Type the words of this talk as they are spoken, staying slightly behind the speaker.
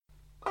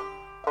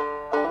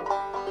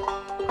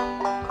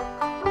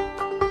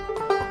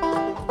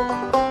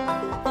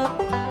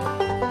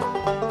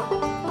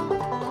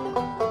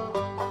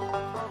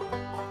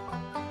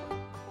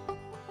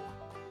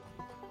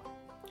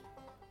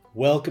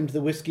Welcome to the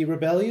Whiskey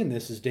Rebellion.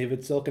 This is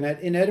David Silkenet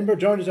in Edinburgh,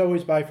 joined as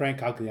always by Frank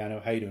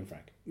Cogliano. How you doing,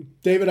 Frank?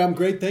 David, I'm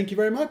great. Thank you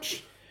very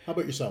much. How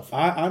about yourself?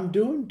 I'm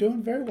doing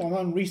very well. I'm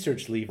on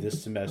research leave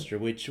this semester,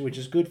 which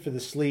is good for the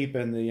sleep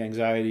and the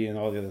anxiety and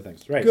all the other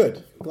things. Right.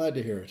 Good. Glad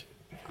to hear it.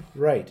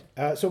 Right.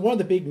 So one of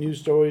the big news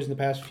stories in the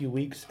past few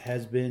weeks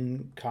has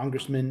been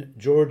Congressman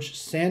George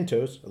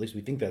Santos, at least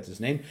we think that's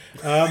his name,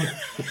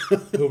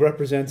 who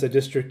represents a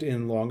district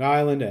in Long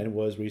Island and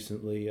was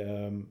recently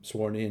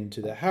sworn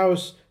into the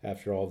House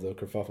after all the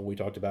kerfuffle we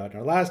talked about in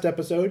our last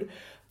episode.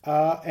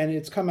 And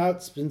it's come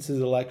out since his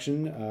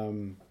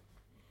election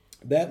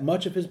that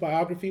much of his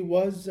biography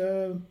was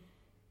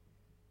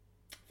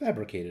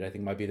fabricated, I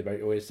think might be the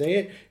right way to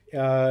say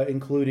it,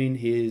 including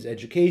his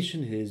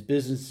education, his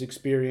business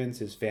experience,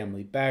 his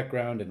family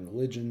background and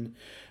religion,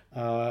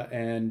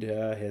 and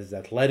his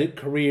athletic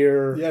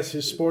career. Yes,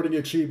 his sporting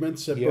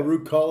achievements at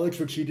Baruch College,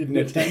 which he didn't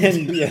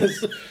attend. And,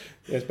 yes,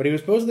 but he was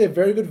supposedly a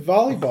very good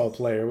volleyball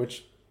player,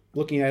 which,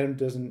 looking at him,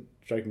 doesn't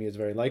strike me as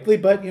very likely,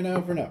 but you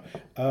never know.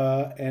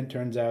 And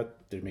turns out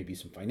there may be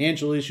some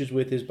financial issues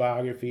with his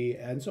biography,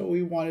 and so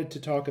we wanted to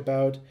talk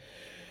about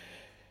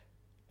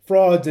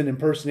frauds and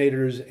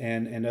impersonators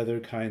and other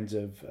kinds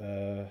of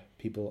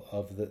people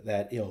of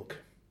that ilk.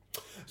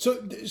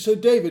 So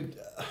David,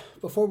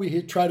 before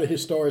we try to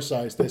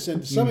historicize this,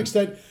 and to some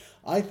extent,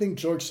 I think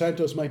George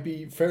Santos might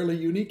be fairly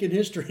unique in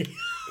history.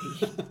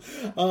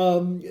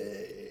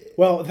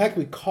 Well, in fact,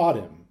 we caught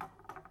him,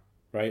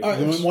 right?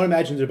 One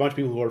imagines there are a bunch of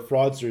people who are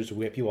fraudsters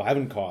who people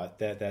haven't caught.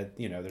 That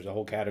there's a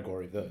whole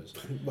category of those.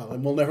 Well,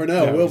 and we'll never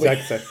know, will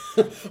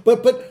exactly. we?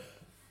 But.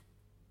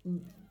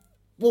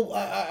 Well,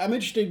 I'm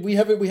interested. We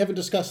haven't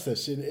discussed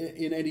this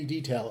in any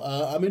detail.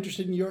 I'm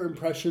interested in your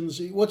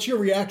impressions. What's your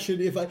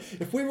reaction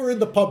if we were in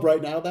the pub right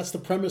now? That's the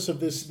premise of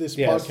this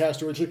yes.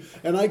 podcast originally.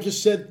 And I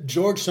just said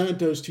George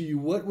Santos to you.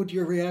 What would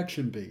your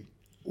reaction be?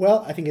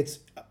 Well, I think it's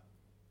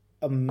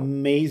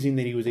amazing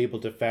that he was able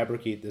to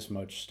fabricate this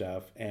much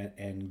stuff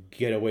and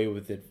get away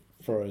with it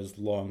for as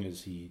long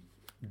as he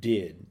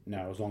did.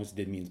 Now, as long as it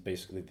did means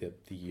basically the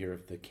year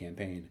of the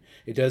campaign.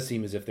 It does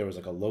seem as if there was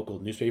like a local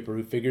newspaper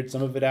who figured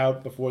some of it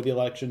out before the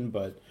election,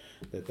 but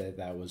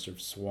that was sort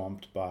of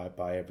swamped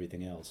by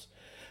everything else.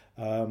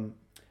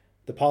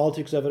 The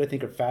politics of it, I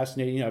think, are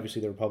fascinating.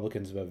 Obviously, the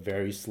Republicans have a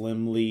very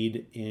slim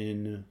lead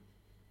in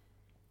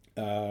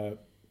the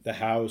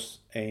House,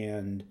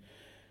 and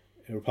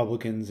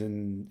Republicans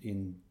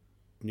in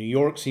New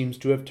York seems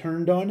to have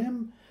turned on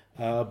him,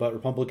 but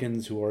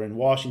Republicans who are in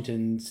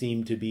Washington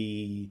seem to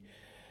be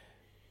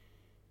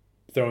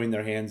throwing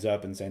their hands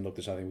up and saying, look,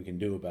 there's nothing we can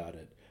do about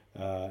it.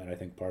 And I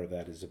think part of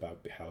that is about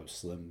how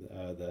slim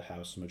the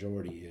House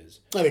majority is.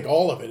 I think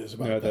all of it is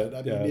about that.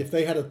 I mean, if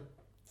they had a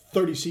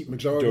 30-seat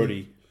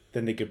majority,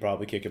 then they could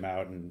probably kick him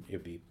out and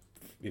it'd be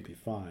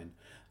fine.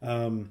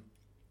 One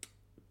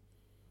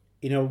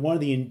of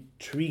the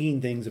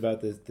intriguing things about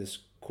this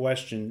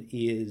question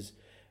is,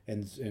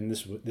 and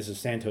this is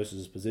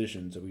Santos's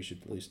position, so we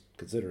should at least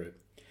consider it.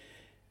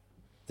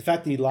 The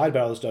fact that he lied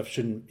about all this stuff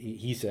shouldn't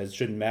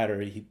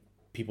matter.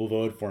 People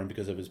voted for him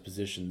because of his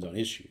positions on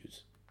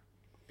issues,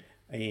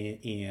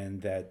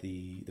 and that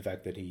the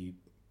fact that he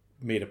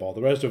made up all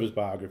the rest of his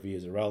biography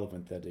is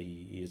irrelevant. That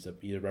he is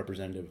a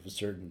representative of a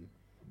certain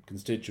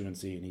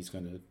constituency and he's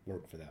going to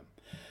work for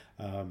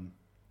them.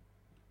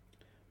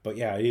 But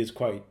yeah, it is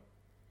quite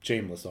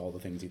shameless, all the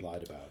things he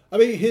lied about. I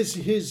mean,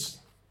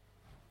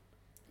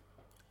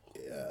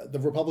 the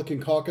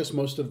Republican caucus,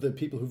 most of the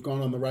people who've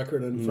gone on the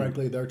record, and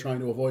frankly, they're trying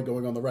to avoid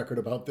going on the record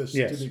about this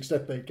to the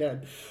extent they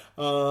can.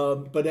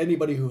 But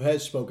anybody who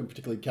has spoken,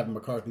 particularly Kevin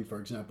McCarthy, for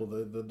example,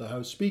 the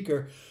House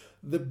Speaker,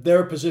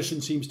 their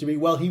position seems to be,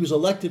 well, he was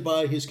elected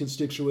by his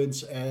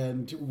constituents,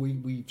 and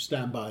we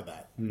stand by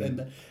that.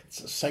 And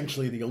it's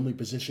essentially the only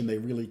position they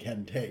really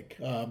can take.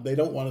 They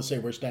don't want to say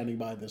we're standing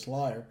by this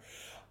liar.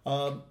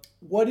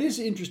 What is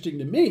interesting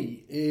to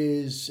me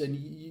is, and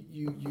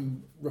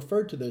you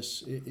referred to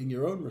this in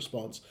your own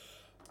response,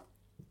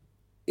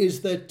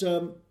 is that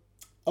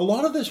a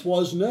lot of this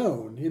was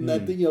known in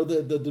that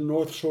the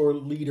North Shore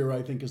Leader,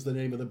 I think is the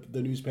name of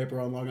the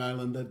newspaper on Long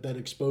Island that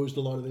exposed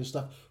a lot of this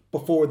stuff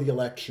before the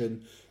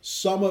election.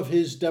 Some of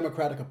his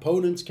Democratic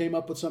opponents came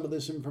up with some of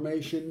this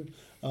information,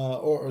 he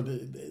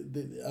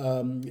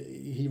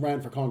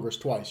ran for Congress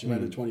twice. He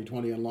ran in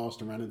 2020 and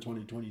lost, and ran in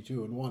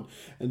 2022 and won.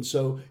 And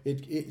so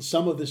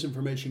some of this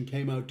information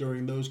came out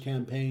during those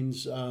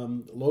campaigns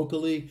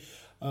locally.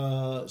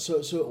 So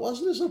it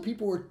wasn't as though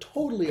people were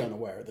totally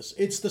unaware of this.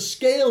 It's the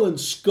scale and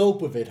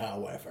scope of it,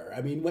 however.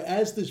 I mean,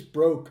 as this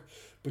broke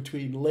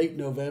between late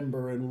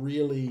November and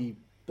really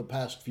the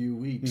past few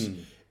weeks,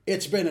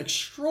 it's been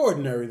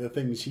extraordinary the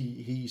things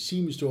he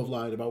seems to have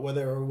lied about,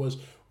 whether it was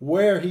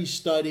where he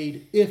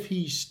studied, if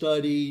he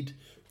studied,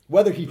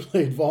 whether he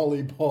played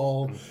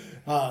volleyball.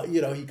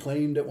 He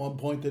claimed at one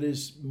point that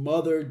his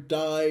mother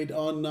died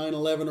on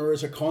 9/11 or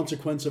as a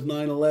consequence of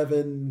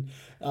 9/11.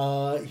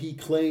 He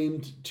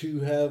claimed to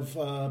have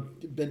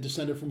been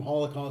descended from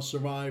Holocaust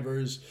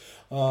survivors,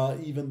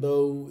 even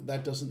though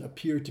that doesn't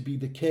appear to be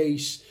the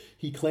case.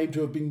 He claimed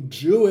to have been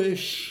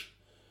Jewish,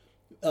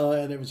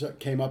 and it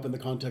came up in the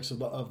context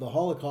of the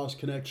Holocaust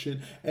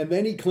connection, and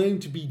then he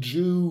claimed to be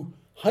Jew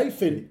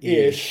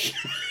 -ish.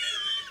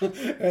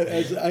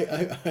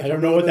 I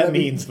don't know what that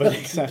means, but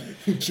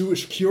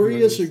Jewish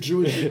curious or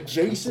Jewish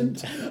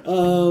adjacent.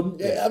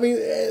 I mean,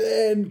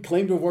 and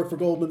claimed to have worked for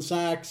Goldman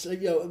Sachs.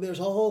 There's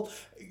a whole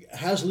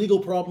has legal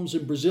problems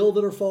in Brazil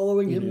that are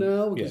following him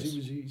now because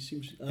he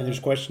seems. And there's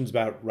questions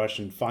about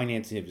Russian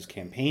financing of his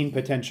campaign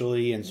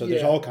potentially, and so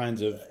there's all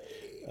kinds of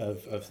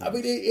things. I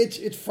mean,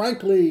 it's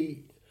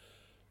frankly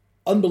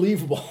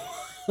unbelievable,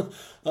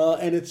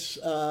 and it's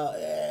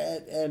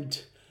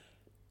and.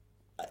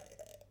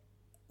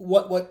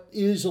 What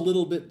is a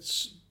little bit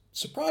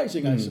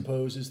surprising, I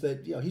suppose, is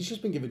that he's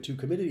just been given 2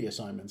 committee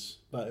assignments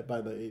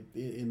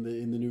in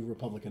the new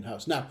Republican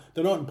House. Now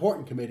they're not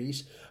important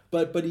committees,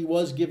 but he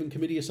was given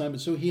committee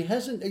assignments, so he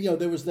hasn't.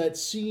 There was that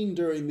scene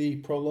during the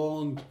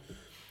prolonged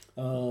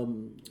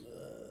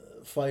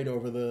fight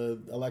over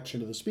the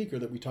election of the Speaker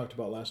that we talked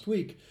about last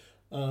week.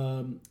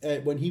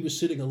 When he was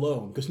sitting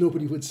alone because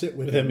nobody would sit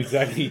with him.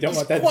 Exactly, you don't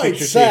want that quite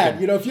picture sad.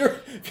 taken. If you're,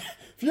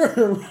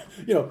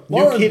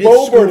 Lauren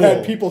Boebert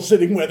had people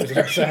sitting with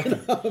her.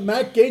 Exactly.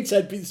 Matt Gaetz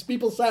had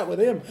people sat with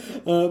him,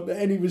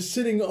 and he was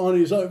sitting on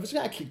his own. It was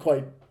actually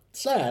quite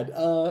sad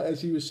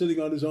as he was sitting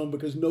on his own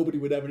because nobody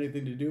would have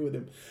anything to do with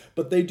him.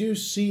 But they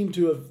seem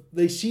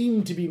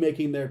to be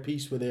making their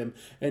peace with him,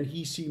 and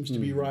he seems to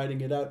be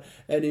riding it out.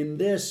 And in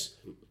this,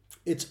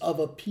 it's of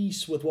a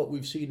piece with what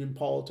we've seen in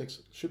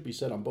politics, should be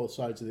said on both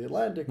sides of the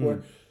Atlantic,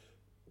 where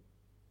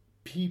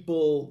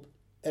people,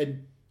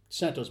 and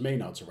Santos may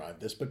not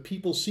survive this, but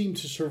people seem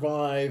to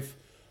survive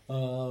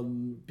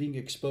being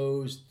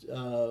exposed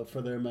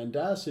for their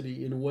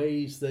mendacity in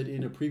ways that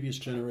in a previous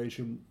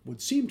generation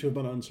would seem to have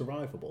been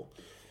unsurvivable.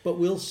 But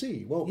we'll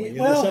see, won't we?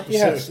 Well,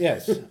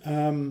 yes.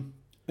 I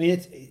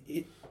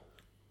mean,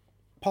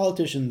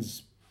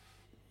 politicians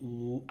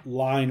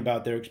lying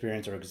about their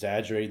experience or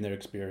exaggerating their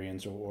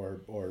experience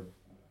or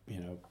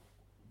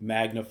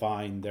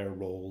magnifying their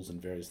roles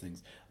in various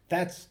things.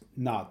 That's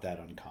not that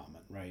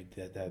uncommon, right?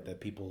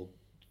 That people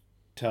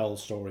tell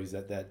stories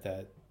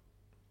that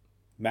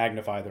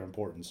magnify their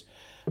importance,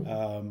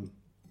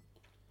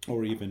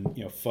 or even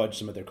fudge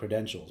some of their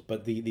credentials.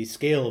 But the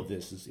scale of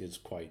this is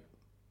quite,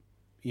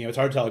 it's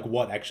hard to tell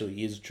what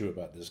actually is true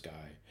about this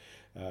guy,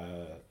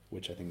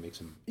 which I think makes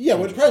him. Yeah,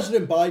 when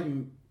President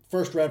Biden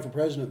first ran for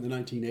president in the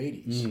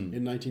 1980s,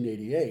 in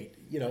 1988,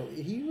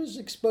 he was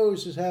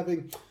exposed as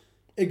having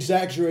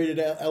exaggerated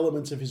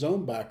elements of his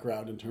own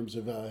background in terms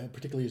of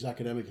particularly his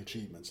academic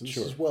achievements, and this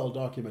is well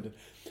documented.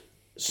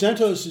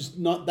 Santos is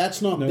not.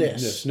 That's not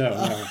this. No.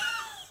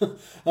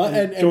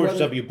 and George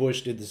W.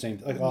 Bush did the same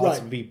thing. Like lots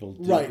of people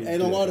did. Right,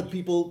 and a lot of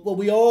people. Well,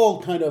 we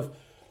all kind of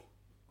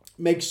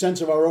make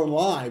sense of our own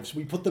lives.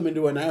 We put them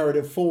into a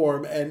narrative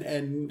form,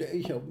 and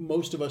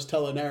most of us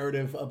tell a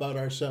narrative about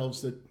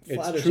ourselves that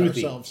flatters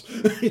ourselves.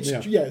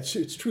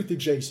 It's truth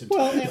adjacent.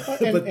 Well,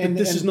 but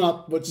this is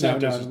not what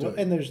Santos is doing.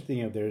 And there's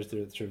there's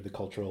sort of the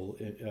cultural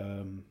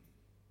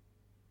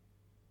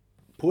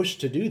push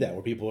to do that,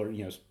 where people are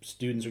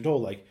students are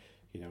told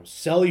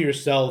sell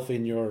yourself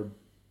in your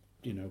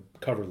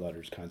cover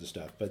letters kinds of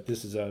stuff. But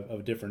this is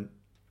a different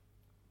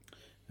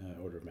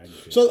order of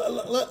magnitude. So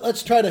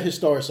let's try to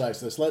historicize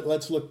this.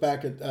 Let's look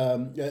back at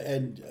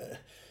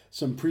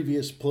some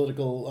previous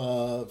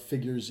political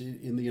figures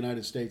in the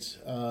United States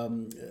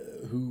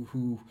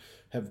who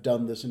have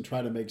done this and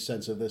try to make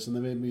sense of this. And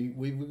then maybe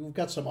we've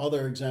got some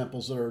other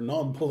examples that are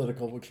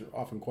non-political, which are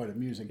often quite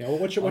amusing. Yeah, well,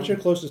 what's your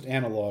closest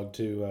analog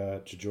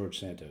to George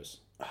Santos?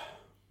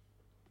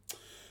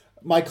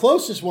 My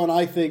closest one,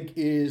 I think,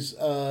 is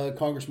a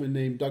congressman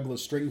named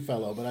Douglas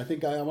Stringfellow, but I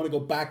think I want to go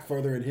back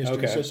further in history.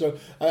 Okay. So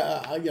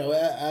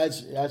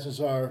as is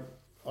our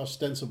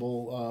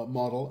ostensible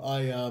model,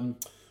 I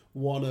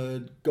want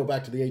to go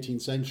back to the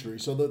 18th century.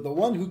 So the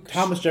one who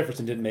Thomas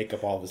Jefferson didn't make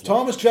up all of his.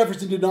 Thomas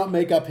Jefferson did not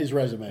make up his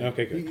resume.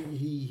 Okay, good.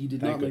 He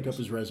did not make up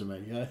his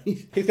resume.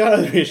 He's got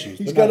other issues.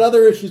 He's got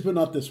other issues, but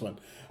not this one.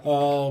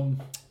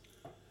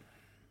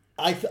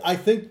 I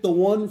think the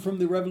one from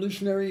the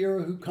Revolutionary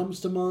era who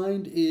comes to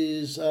mind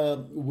is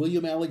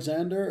William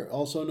Alexander,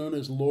 also known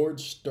as Lord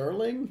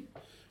Stirling.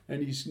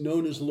 And he's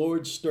known as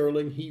Lord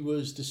Stirling. He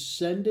was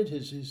descended,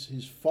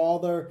 his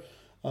father,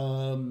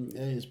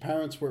 his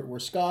parents were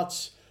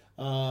Scots.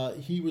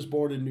 He was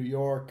born in New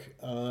York.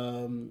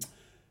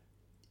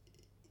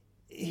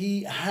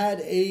 He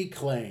had a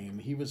claim.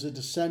 He was a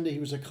descendant.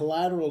 He was a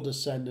collateral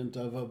descendant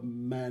of a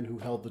man who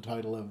held the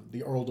title of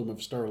the Earldom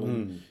of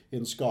Stirling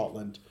in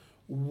Scotland.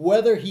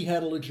 Whether he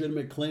had a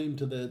legitimate claim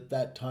to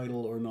that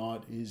title or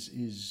not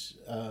is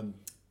I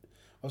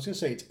was going to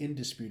say it's in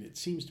dispute. It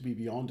seems to be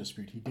beyond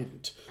dispute. He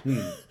didn't.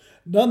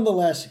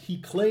 Nonetheless,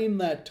 he claimed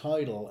that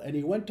title, and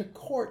he went to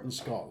court in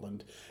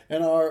Scotland.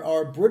 And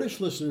our British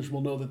listeners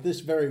will know that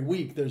this very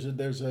week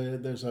there's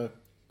a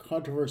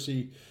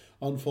controversy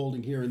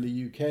unfolding here in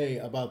the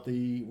UK about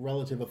the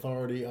relative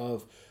authority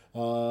of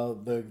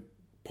the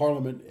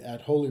Parliament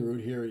at Holyrood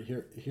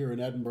here in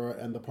Edinburgh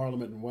and the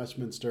Parliament in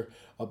Westminster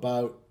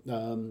about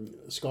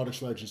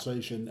Scottish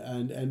legislation,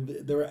 and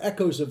there are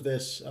echoes of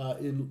this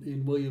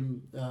in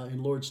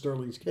Lord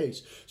Stirling's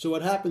case. So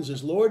what happens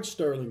is Lord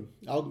Stirling,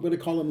 I'm going to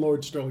call him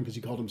Lord Stirling because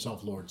he called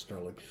himself Lord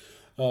Stirling.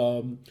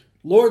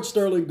 Lord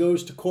Stirling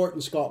goes to court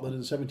in Scotland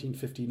in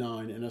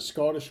 1759, and a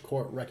Scottish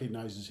court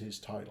recognizes his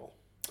title.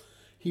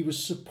 He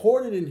was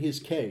supported in his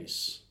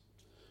case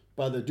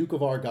by the Duke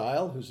of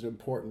Argyll, who's an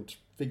important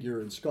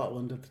figure in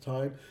Scotland at the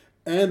time,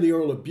 and the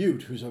Earl of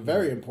Bute, who's a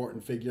very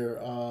important figure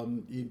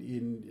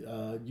in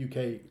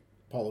UK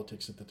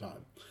politics at the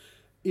time.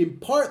 In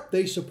part,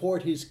 they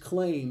support his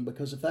claim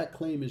because if that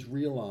claim is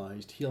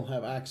realized, he'll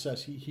have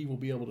access, he will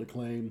be able to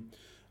claim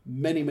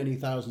many, many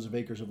thousands of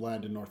acres of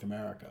land in North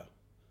America.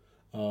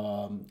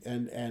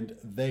 And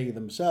they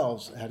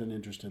themselves had an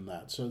interest in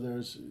that. So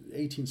there's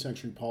 18th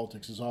century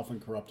politics is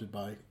often corrupted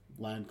by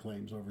land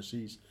claims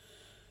overseas.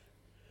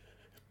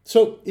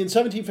 So in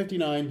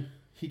 1759,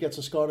 he gets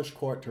a Scottish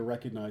court to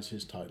recognize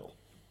his title.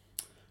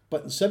 But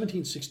in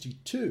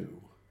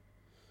 1762,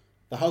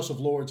 the House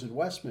of Lords in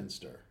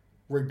Westminster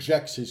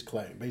rejects his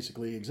claim,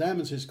 basically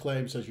examines his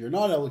claim, says you're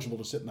not eligible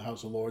to sit in the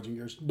House of Lords and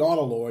you're not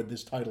a Lord,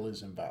 this title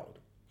is invalid.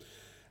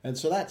 And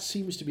so that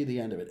seems to be the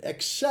end of it,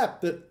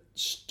 except that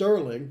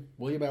Stirling,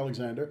 William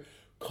Alexander,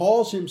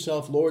 calls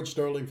himself Lord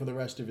Stirling for the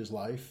rest of his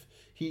life.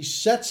 He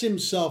sets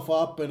himself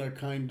up in a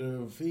kind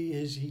of,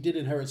 he did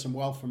inherit some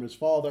wealth from his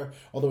father,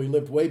 although he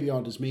lived way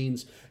beyond his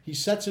means. He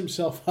sets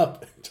himself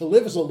up to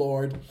live as a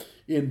lord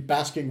in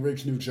Basking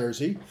Ridge, New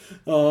Jersey.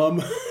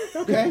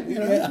 Okay,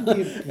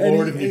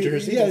 Lord of New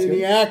Jersey. Yeah, and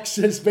he acts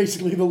as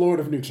basically the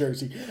Lord of New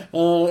Jersey.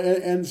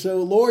 And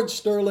so Lord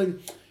Stirling,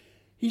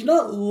 he's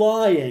not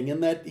lying in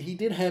that he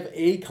did have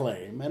a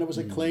claim, and it was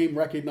a claim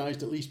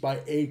recognized at least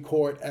by a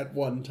court at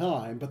one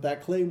time, but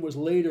that claim was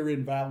later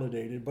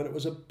invalidated, but it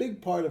was a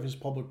big part of his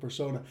public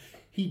persona.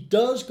 He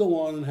does go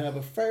on and have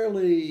a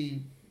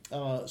fairly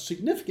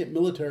significant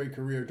military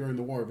career during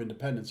the War of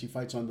Independence. He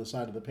fights on the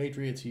side of the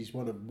Patriots. He's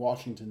one of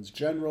Washington's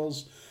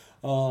generals,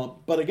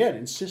 but again,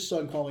 insists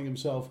on calling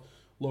himself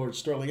Lord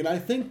Stirling. And I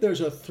think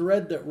there's a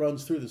thread that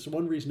runs through this.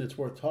 One reason it's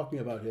worth talking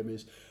about him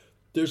is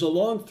there's a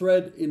long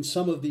thread in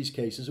some of these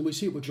cases, and we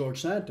see it with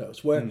George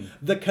Santos, where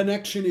the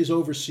connection is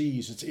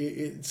overseas,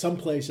 it's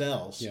someplace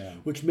else,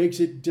 which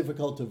makes it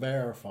difficult to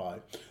verify.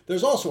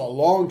 There's also a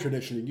long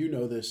tradition, and you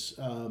know this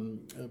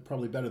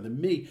probably better than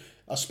me,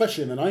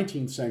 especially in the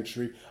 19th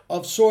century,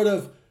 of sort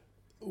of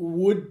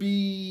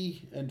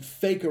would-be and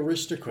fake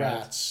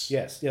aristocrats.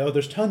 Yes,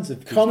 there's tons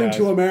of coming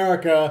to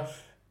America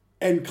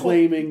and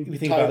claiming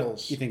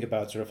titles. You think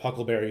about sort of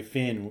Huckleberry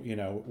Finn,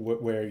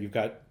 where you've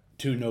got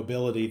two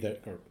nobility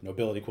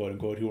quote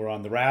unquote who were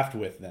on the raft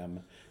with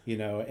them,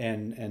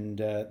 and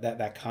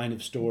that kind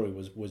of story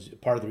was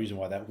part of the reason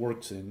why that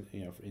works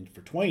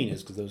for Twain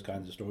is because those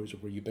kinds of stories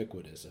were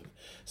ubiquitous of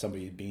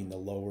somebody being the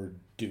lower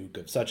duke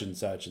of such and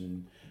such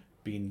and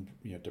being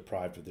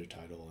deprived of their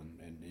title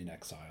and in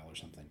exile or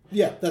something.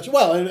 Yeah, that's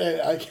well.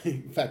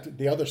 In fact,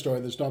 the other story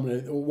that's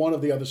dominated, one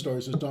of the other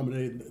stories that's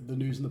dominated the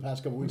news in the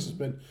past couple of weeks has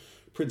been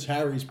Prince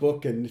Harry's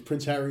book and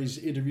Prince Harry's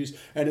interviews,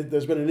 and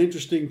there's been an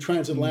interesting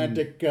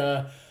transatlantic.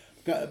 The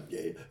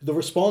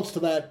response to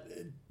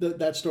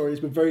that story has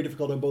been very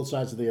difficult on both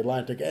sides of the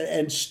Atlantic.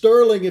 And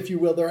Stirling, if you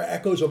will, there are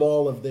echoes of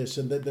all of this,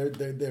 and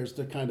there's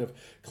the kind of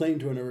claim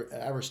to an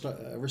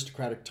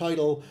aristocratic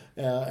title,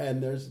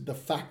 and there's the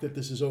fact that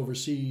this is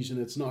overseas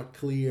and it's not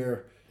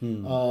clear.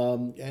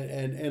 And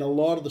a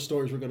lot of the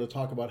stories we're going to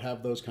talk about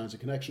have those kinds of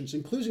connections,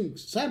 including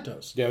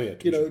Santos.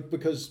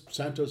 Because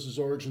Santos's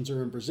origins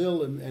are in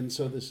Brazil, and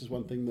so this is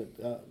one thing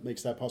that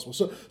makes that possible.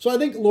 So I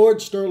think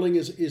Lord Stirling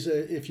is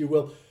a, if you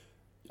will,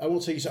 I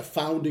won't say he's a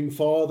founding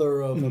father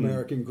of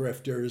American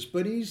grifters,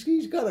 but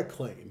he's got a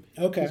claim.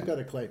 Okay, he's got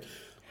a claim.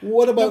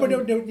 What about?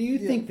 Do you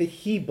think that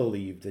he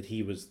believed that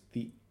he was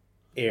the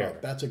heir? Oh,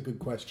 that's a good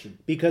question.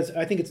 Because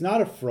I think it's not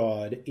a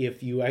fraud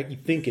if you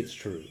think it's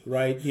true,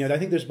 right? I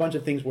think there's a bunch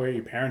of things where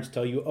your parents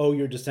tell you, oh,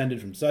 you're descended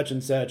from such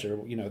and such,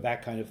 or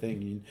that kind of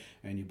thing,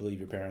 and you believe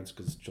your parents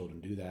because children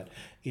do that.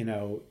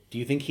 Do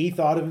you think he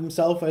thought of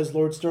himself as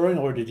Lord Stirling,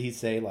 or did he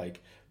say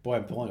like, boy,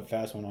 I'm pulling a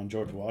fast one on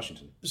George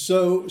Washington?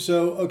 So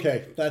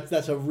okay,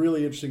 that's a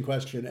really interesting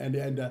question,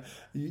 and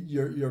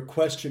your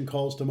question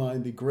calls to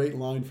mind the great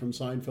line from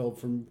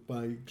Seinfeld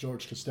by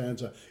George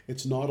Costanza.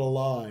 It's not a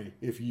lie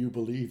if you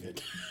believe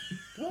it.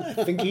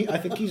 I think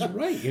he's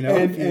right.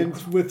 And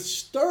with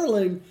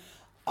Stirling,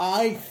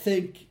 I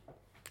think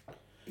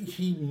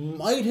he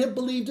might have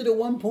believed it at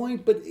one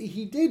point, but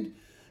he did.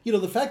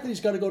 The fact that he's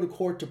got to go to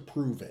court to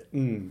prove it.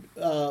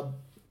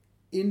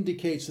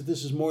 Indicates that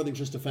this is more than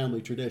just a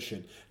family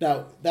tradition.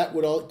 Now, that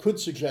could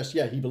suggest,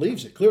 he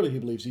believes it. Clearly, he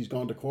believes he's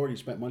gone to court. He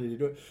spent money to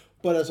do it.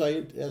 But as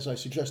I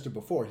suggested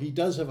before, he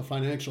does have a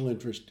financial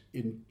interest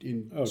in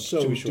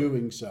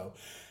doing so,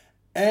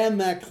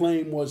 and that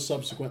claim was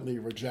subsequently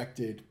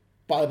rejected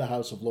by the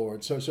House of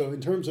Lords. So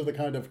in terms of the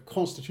kind of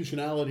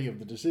constitutionality of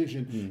the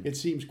decision, it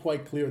seems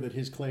quite clear that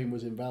his claim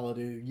was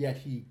invalidated. Yet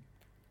he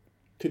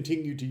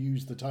continued to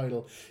use the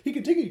title. He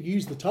continued to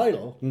use the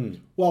title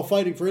while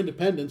fighting for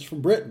independence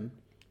from Britain,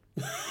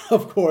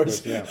 of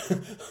course,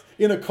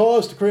 in a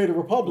cause to create a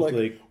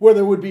republic where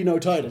there would be no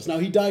titles. Now,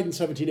 he died in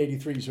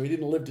 1783, so he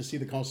didn't live to see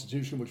the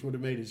Constitution, which would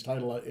have made his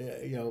title,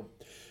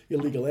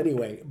 illegal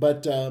anyway.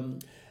 But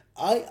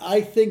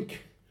I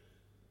think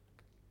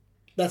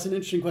that's an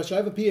interesting question.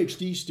 I have a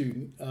PhD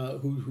student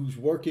who's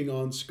working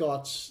on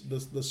Scots,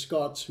 the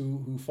Scots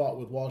who fought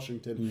with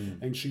Washington,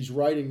 and she's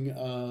writing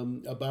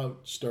about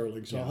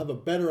Stirling. So I'll have a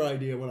better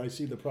idea when I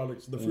see the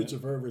fruits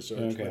of her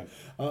research. Okay.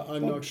 But,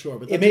 I'm not sure.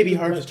 But it may be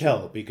hard to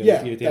tell because you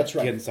have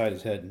to get inside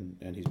his head,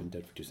 and he's been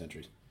dead for 2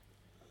 centuries.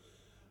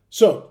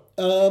 So,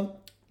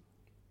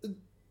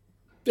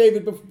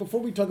 David, before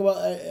we talk about,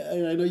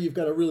 and I know you've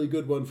got a really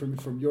good one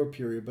from your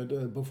period,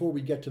 but before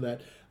we get to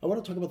that, I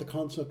want to talk about the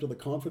concept of the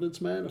confidence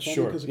man,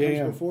 because it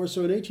comes before.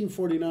 So in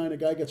 1849, a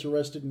guy gets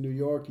arrested in New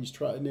York. He's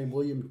named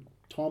William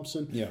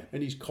Thompson,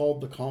 and he's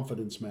called the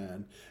confidence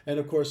man. And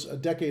of course, a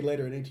decade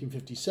later, in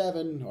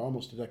 1857, or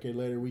almost a decade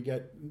later, we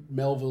get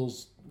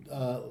Melville's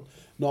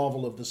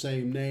novel of the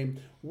same name.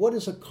 What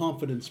is a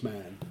confidence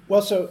man?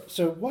 Well,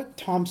 so what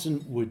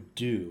Thompson would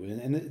do,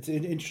 and it's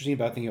interesting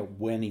about thinking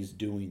of when he's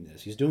doing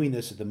this. He's doing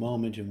this at the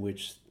moment in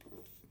which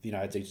the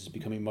United States is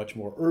becoming much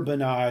more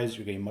urbanized.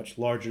 You're getting much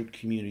larger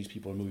communities.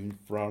 People are moving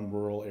from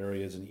rural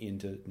areas and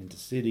into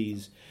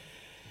cities.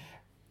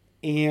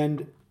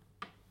 And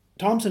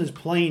Thompson is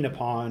playing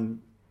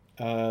upon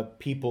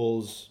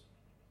people's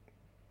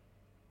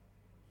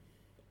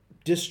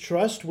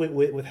distrust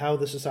with how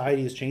the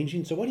society is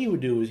changing. So what he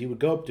would do is he would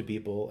go up to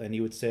people and he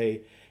would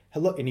say,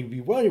 hello, and he'd be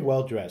very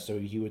well dressed. So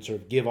he would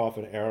sort of give off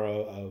an air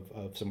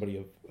of somebody,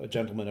 of a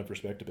gentleman of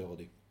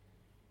respectability.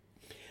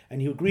 And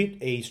he would greet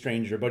a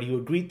stranger, but he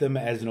would greet them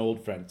as an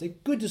old friend. Say,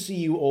 good to see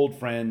you, old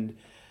friend.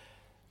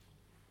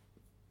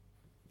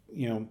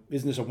 Isn't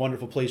this a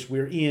wonderful place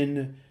we're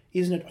in?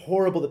 Isn't it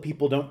horrible that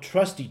people don't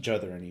trust each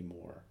other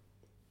anymore?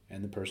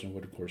 And the person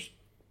would, of course,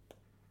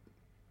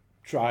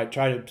 try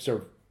to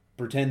sort of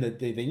pretend that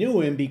they knew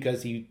him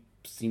because he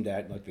seemed to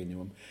act like they knew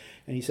him.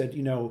 And he said,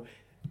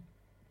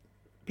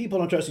 people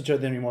don't trust each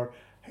other anymore.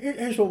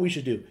 Here's what we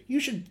should do. You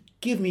should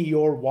give me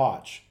your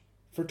watch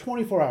for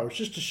 24 hours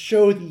just to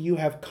show that you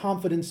have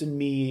confidence in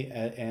me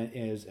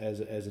as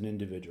an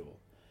individual.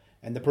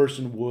 And the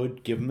person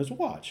would give him his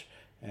watch.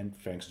 And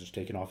Frank's just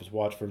taking off his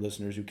watch for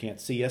listeners who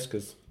can't see us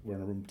because we're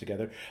in a room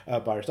together by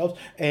ourselves.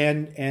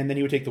 And then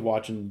he would take the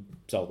watch and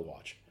sell the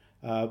watch.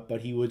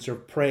 But he would sort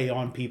of prey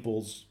on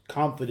people's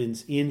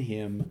confidence in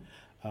him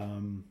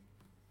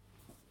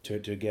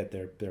to get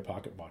their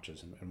pocket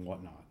watches and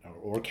whatnot,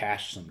 or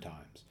cash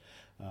sometimes.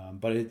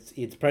 But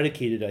it's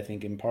predicated, I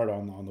think, in part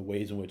on the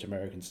ways in which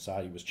American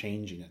society was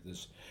changing at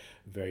this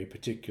very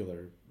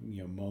particular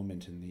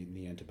moment in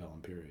the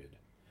antebellum period.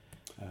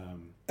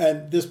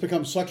 And this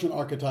becomes such an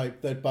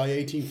archetype that by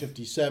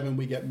 1857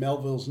 we get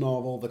Melville's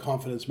novel, The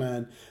Confidence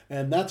Man,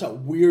 and that's a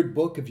weird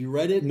book. Have you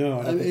read it? No,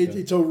 I don't think so.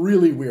 It's a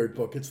really weird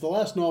book. It's the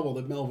last novel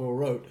that Melville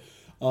wrote,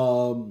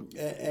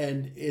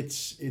 and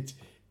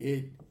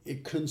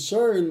it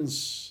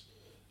concerns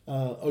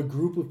a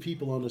group of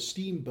people on a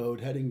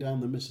steamboat heading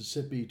down the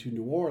Mississippi to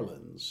New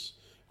Orleans.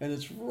 And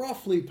it's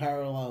roughly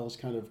parallels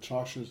kind of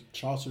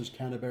Chaucer's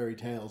Canterbury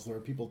Tales. There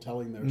are people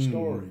telling their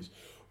stories.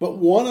 But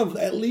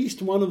at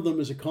least one of them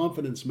is a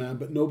confidence man,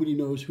 but nobody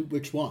knows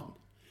which one.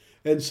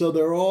 And so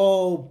they're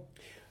all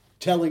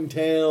telling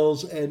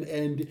tales.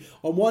 And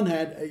on one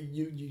hand,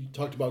 you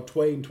talked about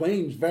Twain.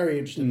 Twain's very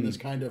interested in this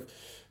kind of,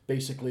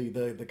 basically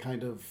the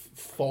kind of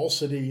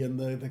falsity and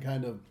the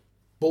kind of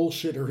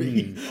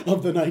bullshittery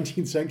of the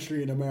 19th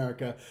century in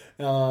America,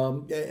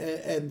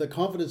 and The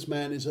Confidence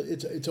Man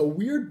it's a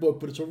weird book,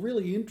 but it's a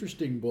really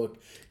interesting book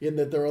in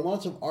that there are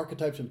lots of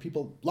archetypes and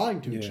people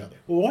lying to each other.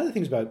 Well, one of the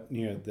things about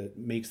that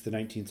makes the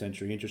 19th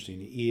century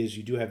interesting is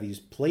you do have these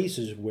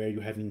places where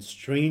you're having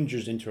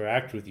strangers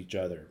interact with each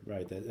other,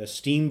 right? A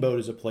steamboat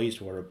is a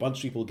place where a bunch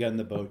of people get in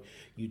the boat.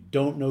 You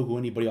don't know who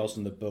anybody else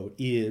in the boat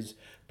is.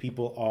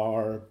 People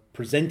are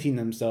presenting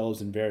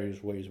themselves in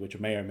various ways, which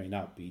may or may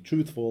not be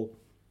truthful.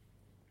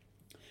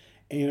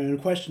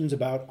 And questions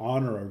about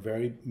honor are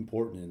very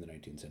important in the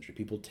 19th century.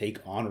 People take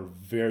honor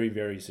very,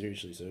 very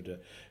seriously. So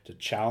to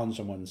challenge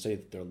someone and say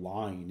that they're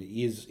lying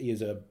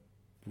is a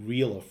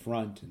real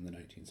affront in the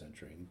 19th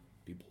century. And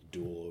people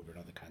duel over and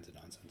other kinds of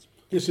nonsense.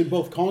 Yes, in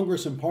both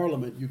Congress and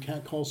Parliament, you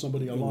can't call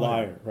somebody a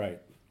liar. Right.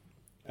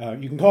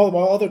 You can call them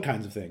all other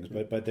kinds of things,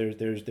 but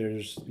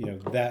there's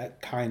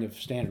that kind of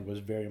standard was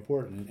very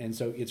important, and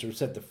so it sort of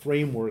set the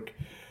framework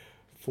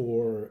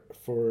for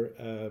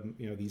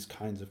these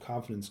kinds of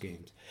confidence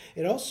games.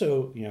 It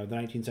also, the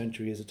 19th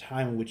century is a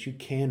time in which you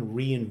can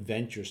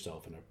reinvent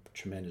yourself in a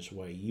tremendous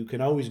way. You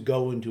can always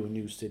go into a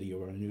new city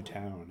or a new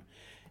town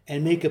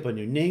and make up a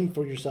new name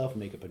for yourself,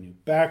 make up a new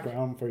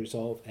background for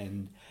yourself,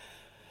 and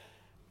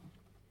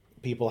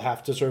people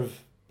have to sort of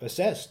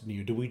assess,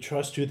 do we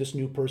trust who this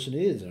new person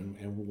is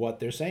and what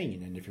they're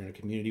saying? And if you're in a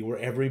community where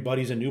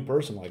everybody's a new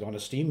person, like on a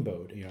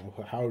steamboat,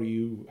 how do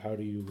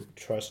you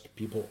trust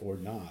people or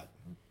not?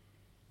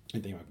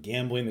 And think about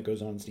gambling that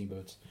goes on in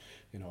steamboats,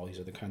 all these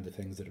other kinds of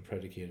things that are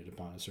predicated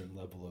upon a certain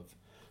level of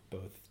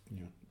both,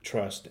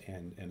 trust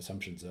and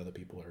assumptions that other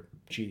people are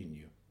cheating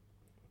you.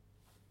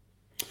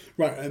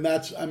 Right, and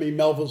that's,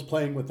 Melville's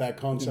playing with that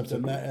concept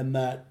and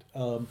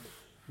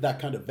that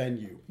kind of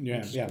venue.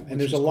 Yeah, and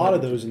there's a lot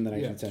of those in the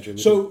 19th century.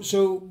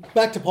 So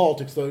back to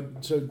politics, though.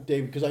 So,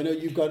 David, because I know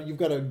you've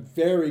got a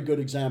very good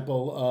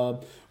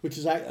example, which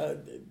is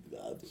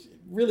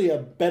really a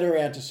better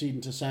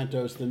antecedent to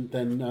Santos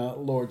than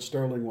Lord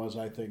Stirling was,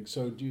 I think.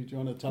 So, do you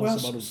want to tell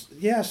us about him?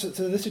 Yeah. So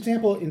this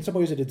example, in some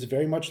ways, it's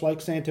very much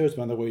like Santos,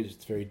 but in other ways,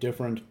 it's very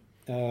different.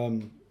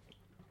 And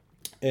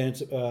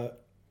it's a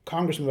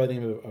congressman by the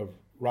name of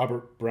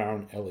Robert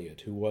Brown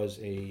Elliott, who was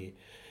a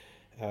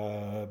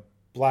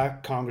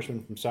black congressman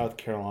from South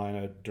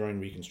Carolina during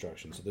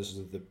Reconstruction. So this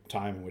is the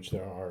time in which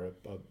there are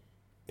a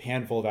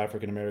handful of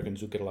African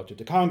Americans who get elected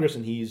to Congress,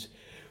 and he's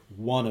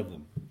one of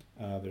them.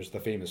 There's the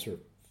famous sort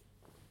of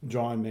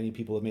drawing many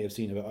people may have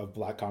seen of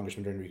black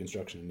congressman during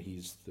Reconstruction, and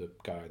he's the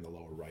guy in the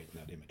lower right in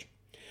that image.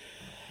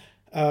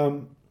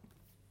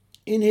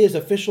 In his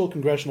official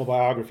congressional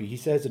biography, he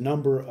says a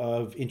number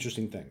of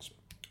interesting things.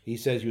 He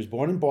says he was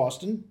born in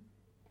Boston.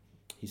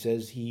 He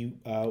says he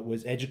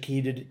was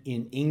educated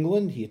in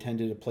England. He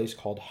attended a place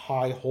called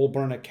High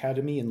Holborn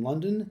Academy in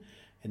London.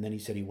 And then he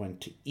said he went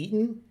to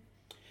Eton.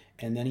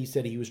 And then he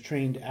said he was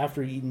trained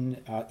after Eton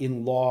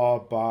in law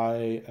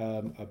by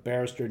a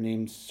barrister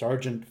named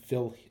Sergeant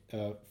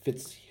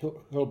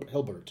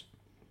Fitzhilbert.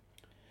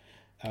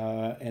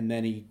 And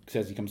then he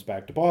says he comes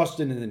back to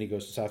Boston, and then he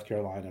goes to South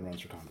Carolina and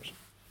runs for Congress.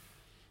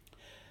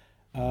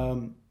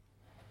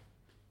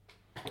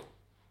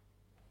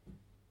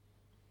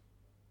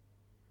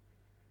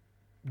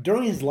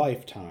 During his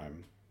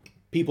lifetime,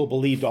 people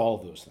believed all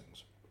of those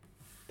things.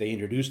 They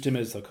introduced him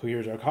as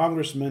here's our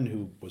congressman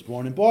who was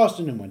born in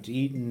Boston and went to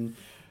Eton.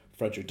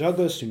 Frederick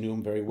Douglass, who knew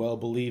him very well,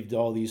 believed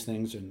all these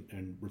things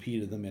and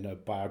repeated them in a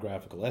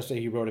biographical essay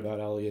he wrote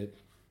about Elliott.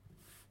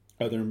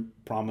 Other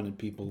prominent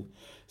people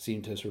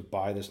seem to sort of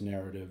buy this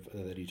narrative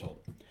that he told.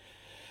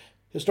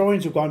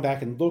 Historians who've gone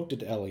back and looked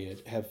at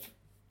Elliott have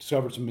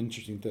discovered some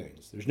interesting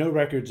things. There's no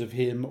records of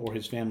him or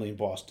his family in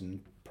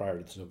Boston prior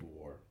to the Civil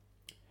War.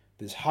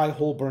 This High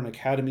Holborn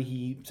Academy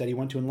he said he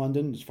went to in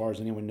London, as far as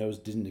anyone knows,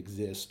 didn't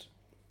exist.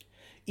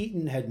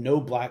 Eton had no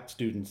black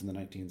students in the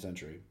 19th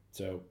century,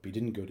 so he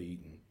didn't go to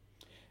Eton.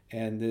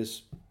 And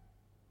this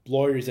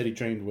lawyer he said he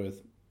trained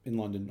with in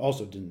London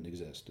also didn't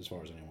exist, as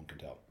far as anyone can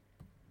tell.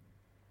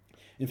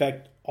 In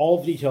fact,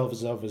 all the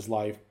details of his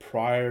life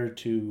prior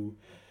to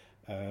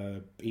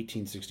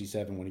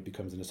 1867, when he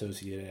becomes an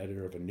associate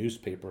editor of a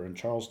newspaper in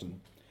Charleston,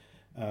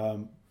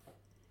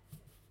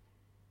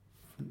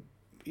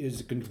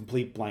 is a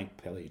complete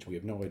blank page. We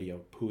have no idea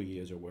who he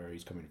is or where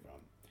he's coming from.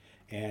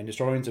 And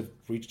historians have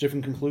reached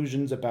different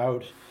conclusions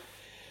about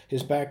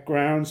his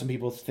background. Some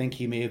people think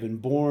he may have been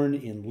born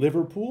in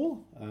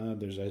Liverpool.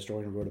 There's a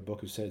historian who wrote a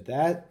book who said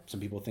that. Some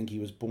people think he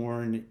was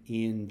born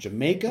in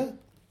Jamaica.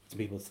 Some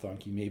people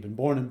think he may have been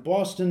born in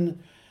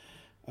Boston,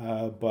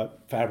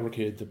 but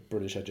fabricated the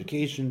British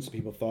education. Some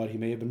people thought he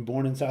may have been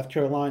born in South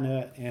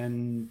Carolina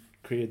and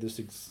created this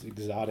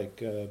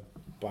exotic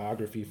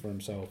biography for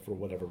himself for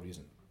whatever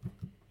reason.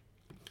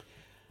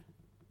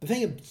 The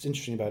thing that's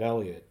interesting about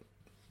Elliott,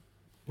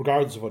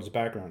 regardless of what his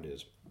background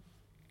is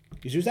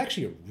he was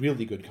actually a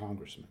really good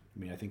congressman. I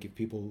mean, I think if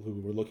people who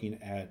were looking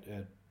at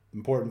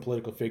important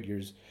political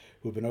figures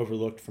who have been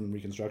overlooked from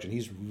Reconstruction,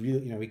 he's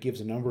really, he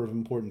gives a number of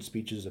important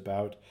speeches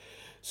about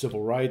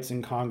civil rights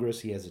in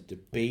Congress. He has a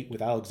debate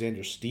with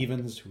Alexander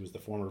Stephens, who was the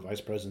former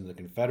vice president of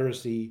the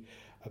Confederacy,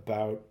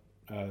 about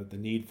the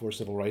need for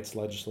civil rights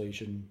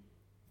legislation.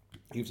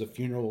 He gives a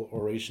funeral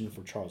oration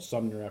for Charles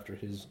Sumner after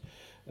his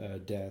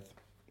death.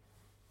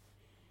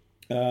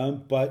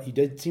 But he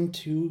did seem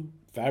to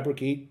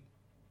fabricate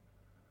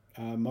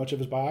much of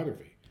his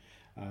biography.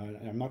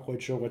 I'm not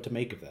quite sure what to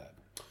make of that.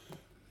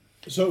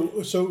 So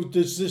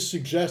does this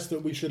suggest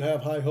that we should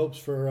have high hopes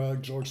for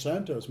George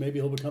Santos? Maybe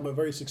he'll become a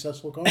very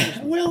successful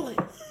congressman. Well,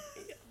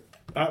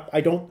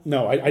 I don't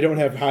know. I don't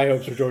have high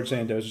hopes for George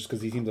Santos just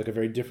because he seems like a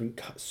very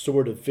different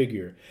sort of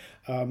figure.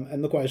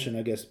 And the question,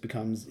 I guess,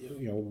 becomes,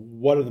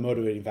 what are the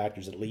motivating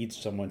factors that lead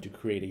someone to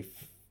create a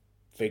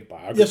fake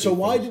biography? Yeah, so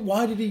why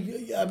did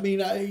he... I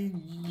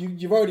mean,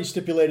 you've already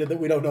stipulated that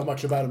we don't know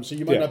much about him, so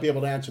you might not be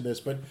able to answer this,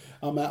 but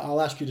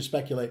I'll ask you to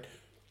speculate.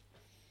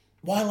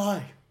 Why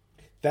lie?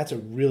 That's a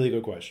really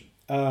good question.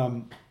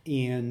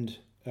 And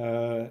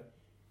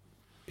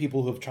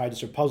people who have tried to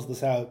sort of puzzle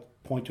this out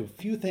point to a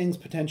few things,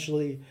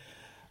 potentially.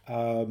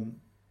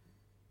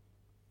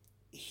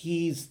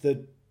 He's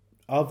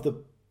of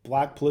the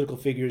black political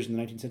figures in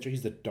the 19th century,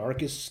 he's the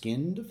darkest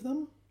skinned of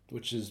them,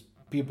 which is...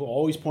 People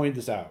always pointed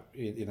this out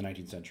in the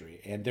 19th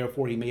century, and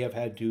therefore he may have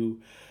had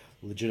to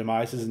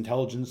legitimize his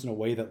intelligence in a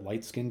way that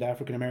light-skinned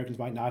African Americans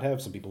might not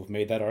have. Some people have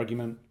made that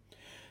argument.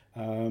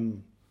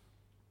 There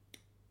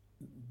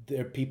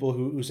are people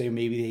who say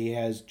maybe he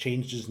has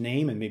changed his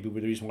name, and maybe the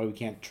reason why we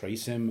can't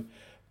trace him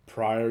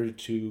prior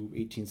to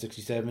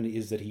 1867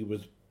 is that he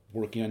was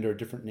working under a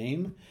different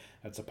name.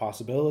 That's a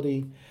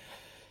possibility.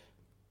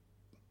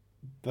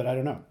 But I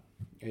don't know.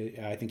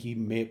 I think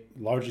he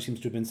largely seems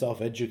to have been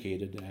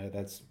self-educated.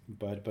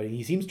 But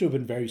he seems to have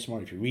been very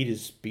smart. If you read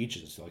his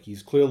speeches, like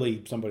he's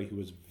clearly somebody who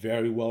was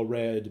very well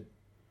read.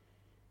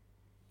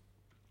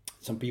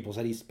 Some people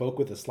said he spoke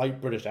with a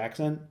slight British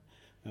accent.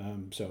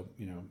 So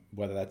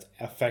whether that's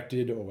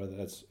affected or whether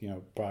that's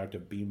product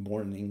of being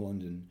born in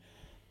England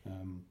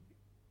and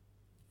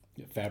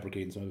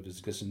fabricating some of his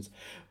existence.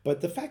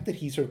 But the fact that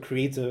he sort of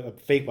creates a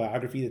fake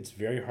biography that's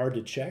very hard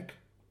to check.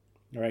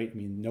 Right? I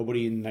mean,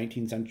 nobody in the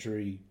 19th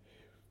century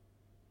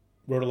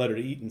wrote a letter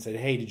to Eton and said,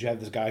 hey, did you have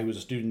this guy who was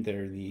a student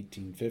there in the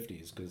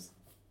 1850s? Because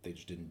they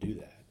just didn't do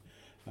that.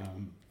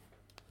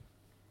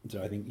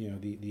 So I think,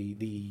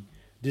 the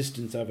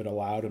distance of it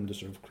allowed him to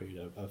sort of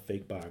create a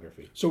fake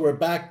biography. So we're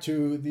back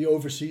to the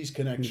overseas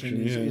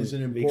connection is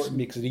an important...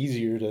 Makes it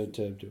easier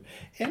to...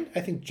 And I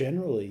think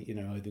generally,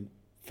 I think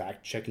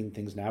fact-checking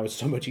things now is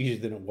so much easier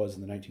than it was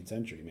in the 19th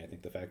century. I mean, I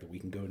think the fact that we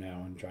can go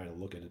now and try to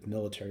look at a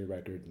military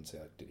record and say,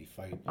 like, did he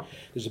fight?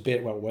 There's a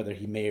bit about whether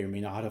he may or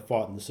may not have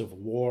fought in the Civil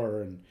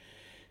War, and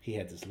he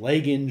had this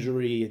leg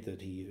injury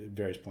that he at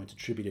various points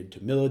attributed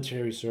to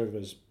military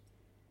service,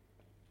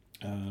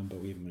 but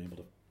we haven't been able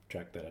to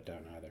track that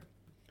down either.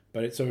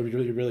 But it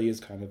really is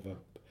kind of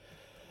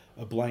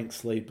a blank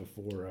slate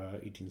before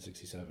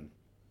 1867.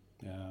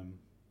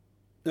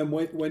 And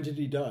when did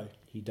he die?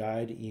 He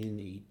died in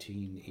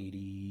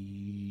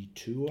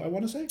 1882, I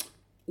want to say.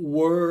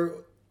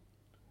 Was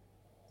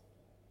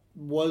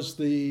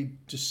the...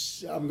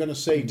 I'm going to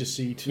say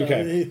deceit.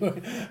 Okay.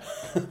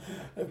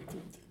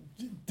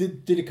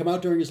 Did it come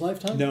out during his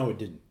lifetime? No, it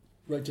didn't.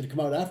 Right, did it come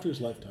out after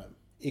his lifetime?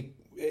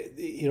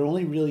 It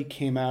only really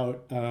came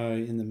out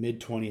in the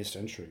mid 20th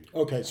century.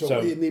 Okay, so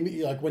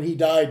like when he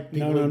died,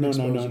 people no.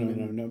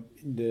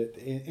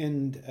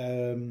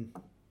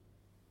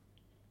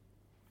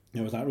 It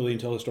was not really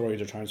until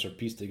historians are trying to sort of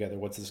piece together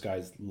what's this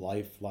guy's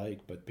life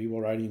like, but people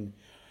writing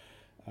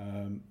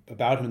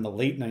about him in the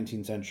late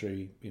 19th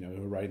century, who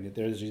are writing it.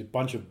 There's a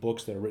bunch of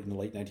books that are written in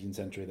the late 19th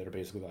century that are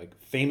basically like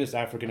famous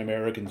African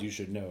Americans you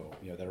should know,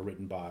 that are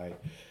written by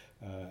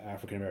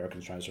African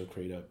Americans trying to sort of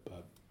create a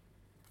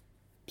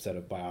set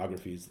of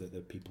biographies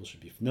that people should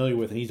be familiar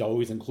with, and he's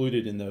always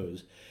included in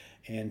those.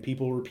 And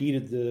people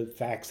repeated the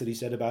facts that he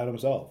said about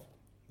himself.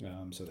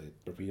 So they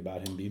repeat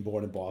about him being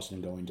born in Boston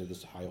and going to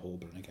this High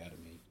Holborn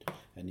Academy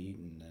and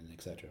Eton and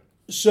etc.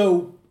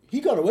 So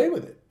he got away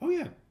with it. Oh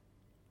yeah.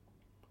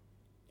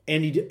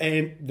 And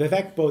the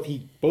fact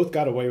he both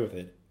got away with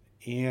it,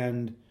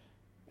 and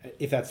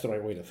if that's the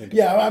right way to think.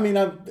 Yeah, about it.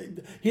 I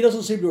mean, he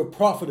doesn't seem to have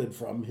profited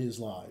from his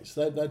lies.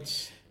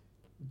 That's.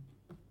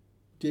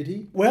 Did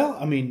he? Well,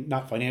 I mean,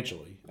 not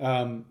financially.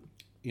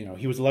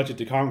 He was elected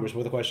to Congress.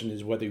 Well, the question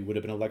is whether he would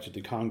have been elected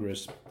to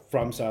Congress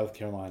from South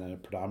Carolina, a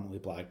predominantly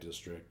black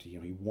district. He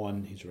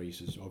won his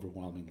races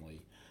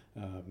overwhelmingly,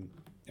 and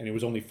he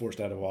was only forced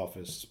out of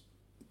office,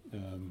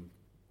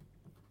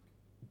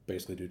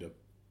 basically due to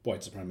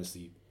white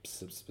supremacy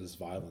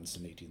violence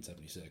in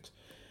 1876.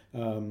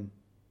 I'm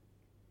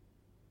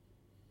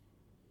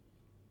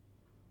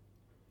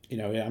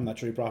not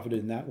sure he profited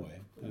in that way.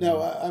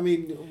 No, I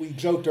mean, we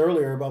joked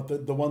earlier about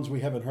the ones we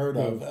haven't heard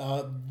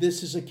of.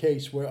 This is a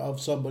case of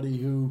somebody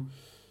who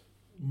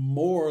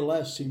more or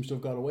less seems to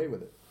have got away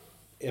with it.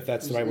 If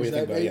that's the right way to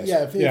think about it, yes.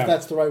 Yeah, if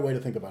that's the right way to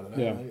think about it.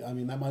 Yeah. I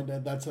mean,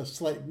 that's a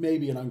slight,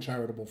 maybe an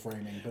uncharitable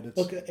framing, but it's...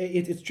 Look,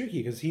 it's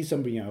tricky because he's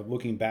somebody,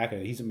 looking back at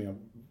it, he's somebody,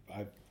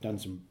 I've done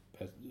some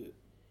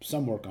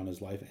work on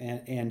his life,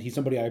 and he's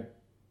somebody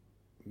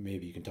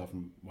maybe you can tell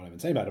from what I've been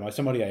saying about him,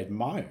 somebody I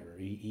admire.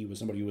 He was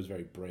somebody who was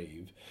very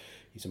brave.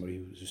 He's somebody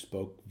who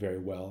spoke very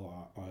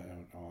well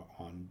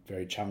on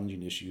very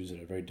challenging issues at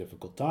a very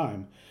difficult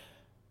time.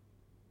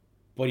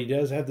 But he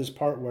does have this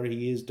part where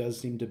does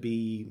seem to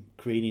be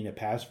creating a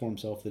past for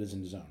himself that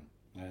isn't his own.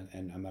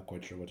 And I'm not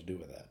quite sure what to do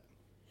with that.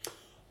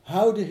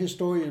 How do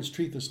historians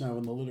treat this now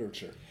in the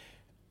literature?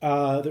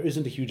 There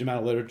isn't a huge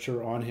amount of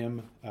literature on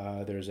him.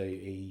 There's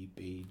a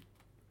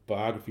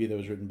biography that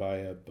was written by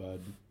a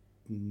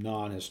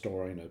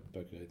non-historian, I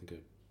think a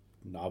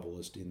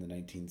novelist in the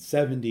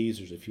 1970s.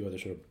 There's a few other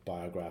sort of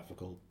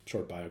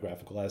short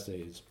biographical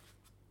essays.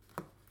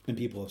 And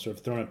people have sort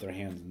of thrown up their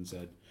hands and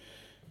said,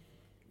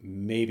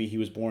 maybe he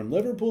was born in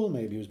Liverpool,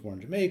 maybe he was born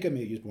in Jamaica,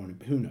 maybe he was born in,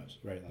 who knows,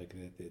 right? Like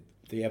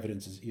the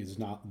evidence is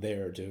not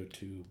there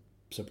to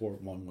support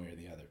one way or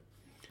the other.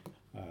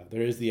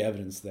 There is the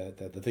evidence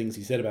that the things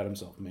he said about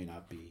himself may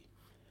not be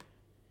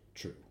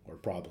true, or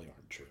probably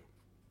aren't true.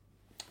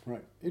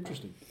 Right.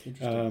 Interesting.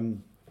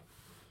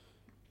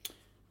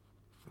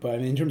 But I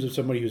mean, in terms of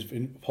somebody who's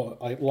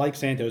like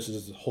Santos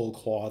is whole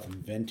cloth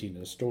inventing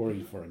a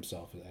story for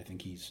himself, I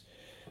think he's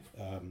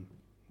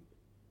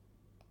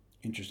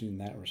interesting in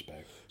that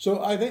respect.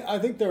 So I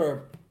think there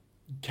are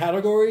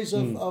categories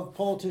of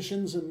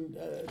politicians and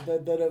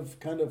that have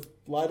kind of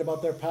lied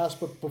about their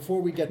past. But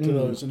before we get to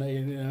those, and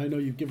I know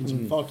you've given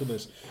some thought to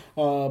this,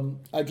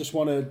 I just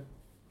want to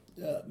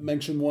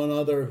mention one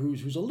other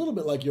who's a little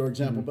bit like your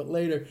example, but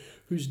later,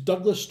 who's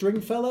Douglas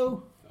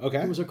Stringfellow.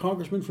 Okay. He was a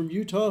congressman from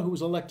Utah who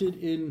was elected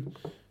in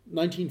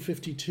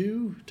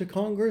 1952 to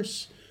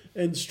Congress.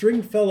 And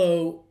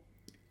Stringfellow,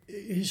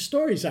 his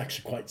story is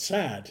actually quite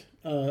sad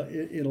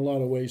in a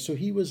lot of ways. So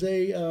he was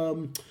he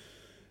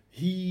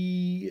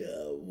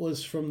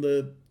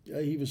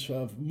was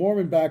of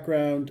Mormon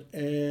background,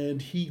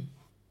 and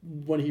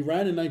when he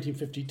ran in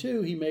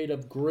 1952, he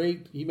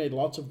made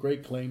lots of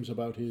great claims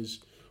about his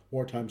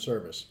wartime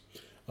service.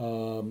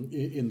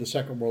 In the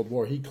Second World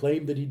War, he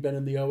claimed that he'd been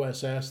in the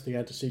OSS, the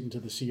antecedent to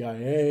the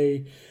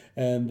CIA,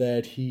 and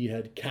that he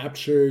had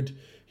captured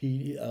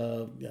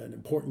an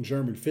important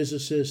German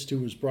physicist who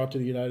was brought to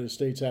the United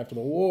States after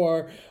the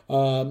war,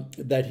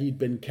 that he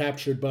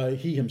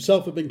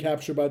himself had been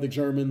captured by the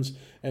Germans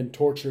and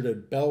tortured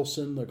at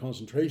Belsen, the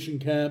concentration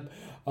camp,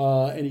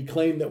 and he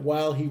claimed that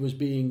while he was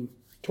being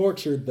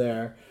tortured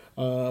there,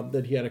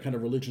 that he had a kind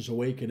of religious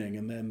awakening,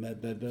 and then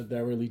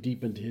that really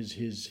deepened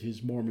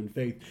his Mormon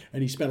faith.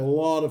 And he spent a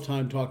lot of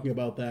time talking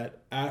about that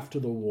after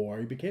the war.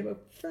 He became a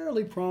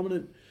fairly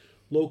prominent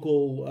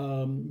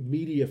local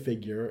media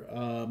figure,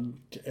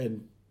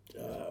 and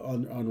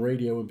on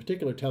radio in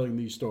particular, telling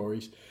these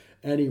stories.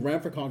 And he ran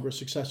for Congress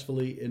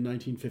successfully in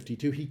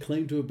 1952. He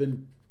claimed to have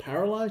been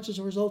paralyzed as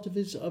a result of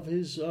his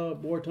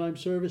wartime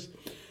service,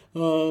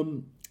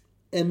 and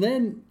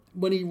then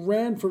when he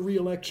ran for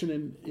re-election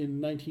in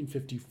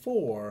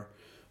 1954,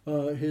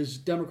 his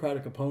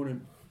Democratic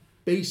opponent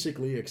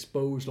basically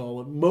exposed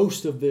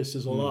most of this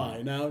as a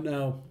lie.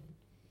 Now,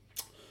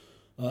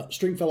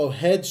 Stringfellow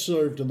had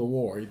served in the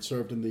war. He'd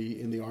served in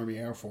the Army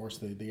Air Force,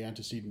 the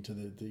antecedent to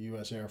the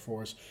U.S. Air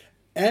Force,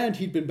 and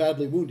he'd been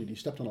badly wounded. He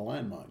stepped on a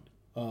landmine,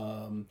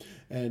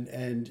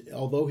 and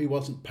although he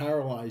wasn't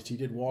paralyzed, he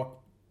did walk.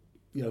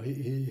 You know,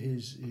 he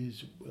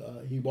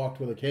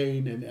walked with a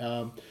cane, and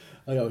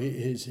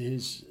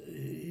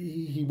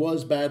he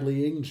was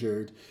badly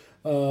injured,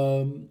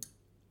 but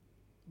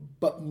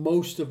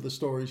most of the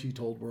stories he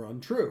told were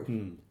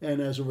untrue,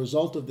 and as a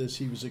result of this,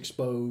 he was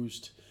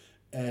exposed,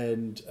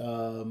 and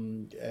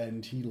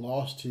he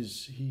lost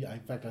in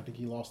fact, I think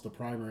he lost the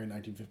primary in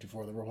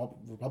 1954. The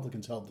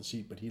Republicans held the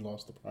seat, but he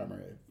lost the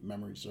primary, if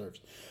memory serves.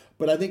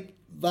 But I think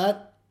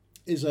that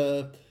is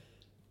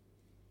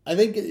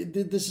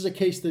this is a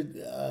case that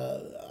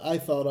I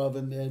thought of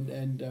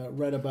and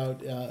read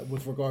about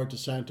with regard to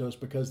Santos,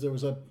 because there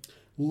was a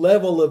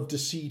level of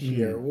deceit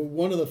here.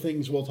 One of the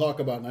things we'll talk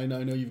about, and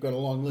I know you've got a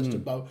long list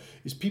about,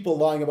 is people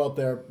lying about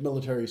their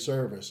military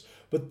service.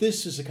 But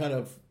this is a kind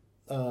of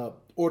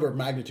order of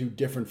magnitude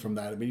different from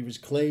that. I mean, he was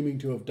claiming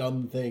to have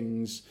done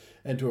things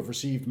and to have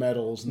received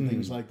medals and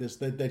things like this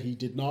that he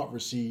did not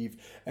receive.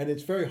 And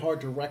it's very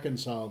hard to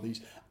reconcile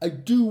these. I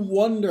do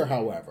wonder,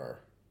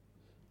 however,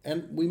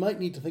 and we might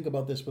need to think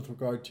about this with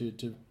regard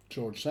to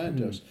George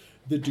Santos,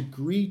 the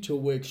degree to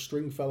which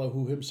Stringfellow,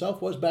 who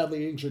himself was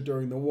badly injured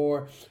during the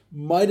war,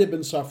 might have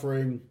been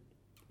suffering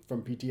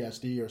from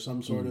PTSD or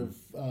some sort of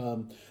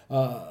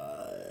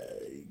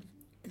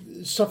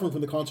suffering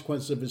from the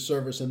consequences of his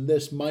service, and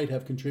this might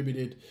have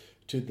contributed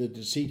to the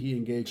deceit he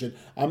engaged in.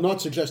 I'm not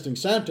suggesting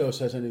Santos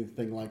has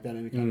anything like that,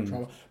 any kind of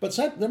trauma, but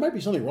there might be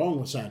something wrong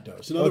with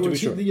Santos. In other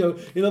words,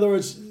 in other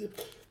words,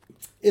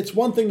 it's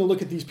one thing to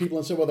look at these people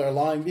and say, well, they're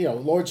lying. You know,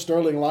 Lord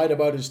Sterling lied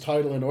about his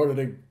title in order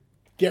to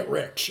get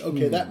rich.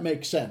 Okay, that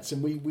makes sense.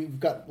 And we've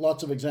got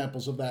lots of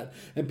examples of that.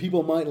 And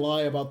people might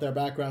lie about their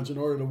backgrounds in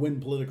order to win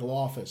political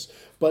office.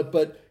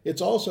 But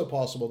it's also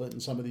possible that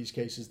in some of these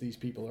cases, these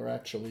people are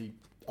actually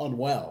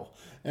unwell.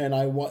 And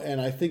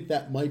I think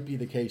that might be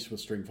the case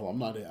with Stringfellow.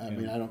 I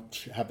mean, I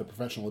don't have the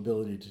professional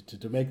ability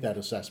to make that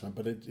assessment,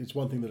 but it's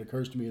one thing that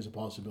occurs to me as a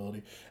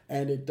possibility.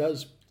 And it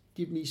does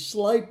give me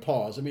slight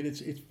pause. I mean,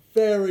 it's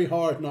very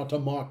hard not to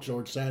mock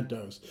George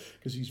Santos,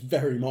 because he's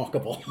very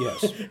mockable.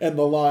 Yes. And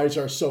the lies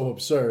are so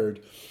absurd.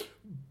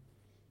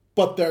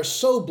 But they're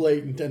so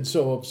blatant and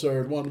so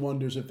absurd, one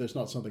wonders if there's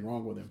not something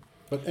wrong with him.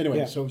 But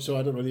anyway, so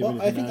I don't really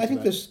have anything to add to I think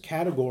that. this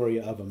category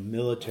of a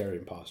military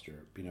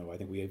imposter, I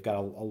think we've got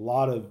a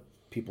lot of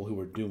people who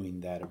are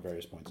doing that at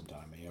various points in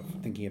time.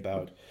 Thinking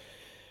about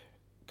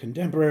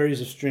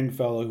contemporaries of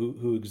Stringfellow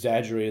who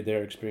exaggerated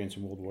their experience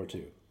in World War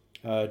II.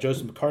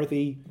 Joseph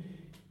McCarthy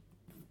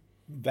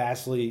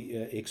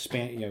vastly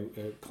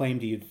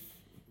claimed he had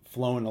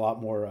flown a lot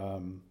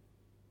more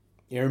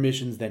air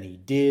missions than he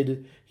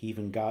did. He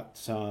even got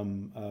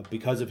some,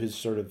 because of his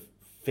sort of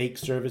fake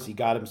service, he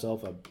got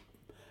himself a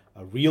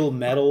real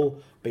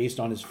medal based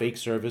on his fake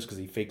service, because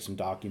he faked some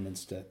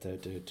documents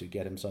to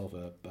get himself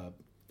a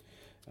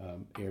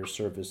air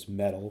service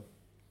medal.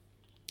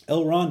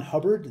 L. Ron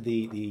Hubbard,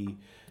 the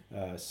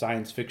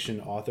science fiction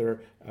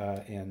author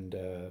and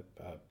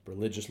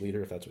religious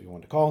leader, if that's what you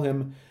want to call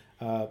him,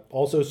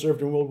 also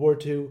served in World War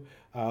II.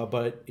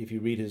 But if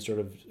you read his sort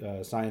of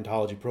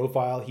Scientology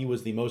profile, he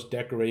was the most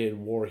decorated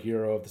war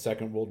hero of the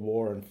Second World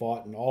War and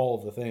fought in all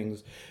of the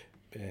things,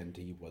 and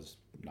he was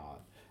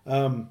not.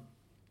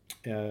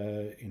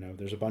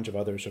 There's a bunch of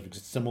other sort of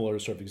similar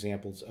sort of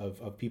examples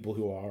of people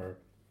who are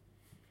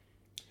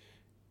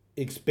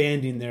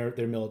expanding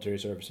their military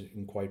service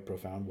in quite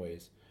profound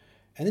ways.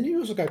 And then you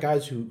also got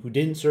guys who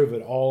didn't serve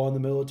at all in the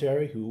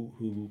military,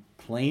 who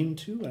claimed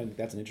to, and I think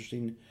that's an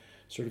interesting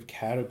sort of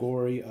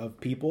category of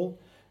people.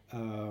 We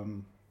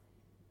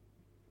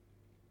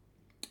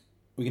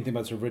can think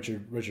about sort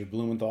of Richard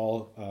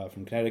Blumenthal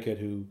from Connecticut,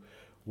 who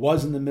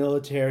was in the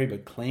military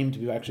but claimed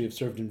to actually have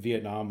served in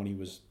Vietnam when he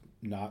was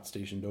not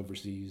stationed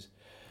overseas.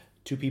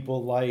 To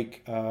people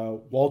like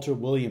Walter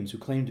Williams, who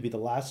claimed to be the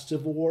last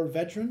Civil War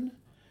veteran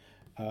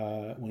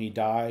when he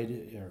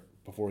died, or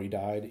before he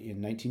died in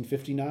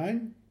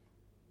 1959.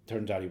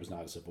 Turns out he was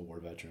not a Civil War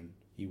veteran.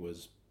 He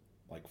was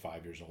like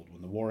 5 years old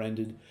when the war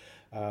ended.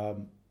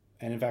 And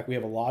in fact, we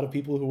have a lot of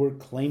people who were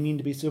claiming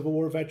to be Civil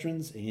War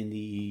veterans in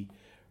the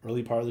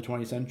early part of the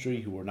 20th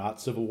century who were not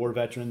Civil War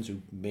veterans,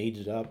 who made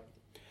it up.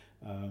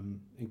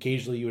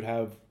 Occasionally you would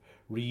have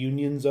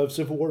reunions of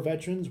Civil War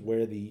veterans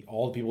where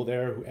all the people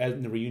there who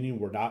in the reunion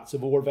were not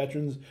Civil War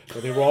veterans,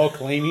 but they were all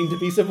claiming to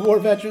be Civil War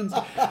veterans.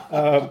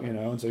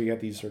 And so you got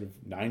these sort of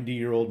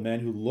 90-year-old men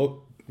who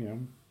look,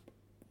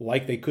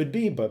 like they could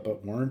be,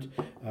 but weren't.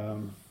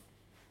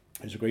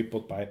 There's a great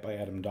book by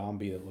Adam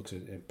Dombey that looks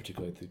at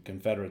particularly the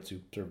Confederates who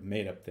sort of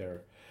made up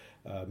their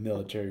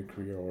military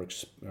career or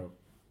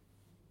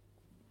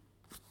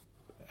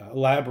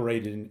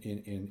elaborated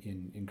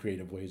in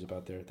creative ways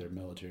about their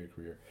military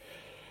career.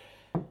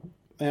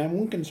 And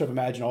one can sort of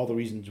imagine all the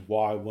reasons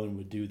why one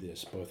would do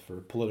this, both for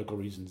political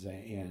reasons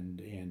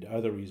and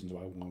other reasons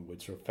why one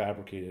would sort of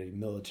fabricate a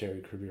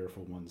military career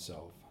for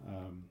oneself.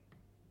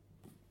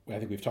 I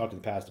think we've talked in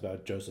the past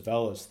about Joseph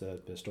Ellis, the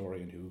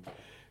historian who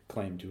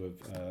claimed to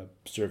have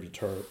served a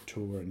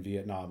tour in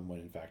Vietnam when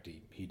in fact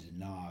he did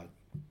not.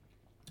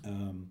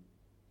 And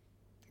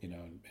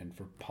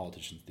for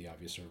politicians, the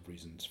obvious sort of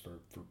reasons for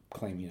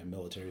claiming a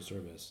military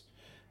service.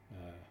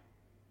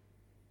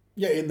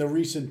 In the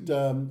recent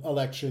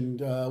election,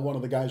 one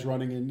of the guys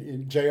running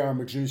in J.R.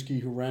 Majewski,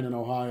 who ran in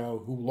Ohio,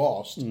 who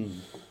lost,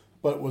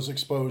 but was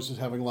exposed as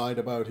having lied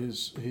about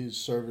his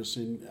service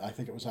in, I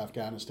think it was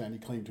Afghanistan. He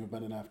claimed to have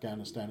been in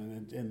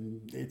Afghanistan,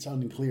 and it's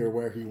unclear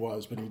where he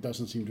was, but he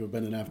doesn't seem to have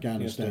been in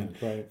Afghanistan.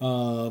 Yes, right.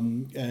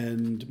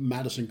 And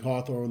Madison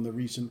Cawthorn, the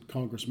recent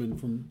congressman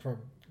from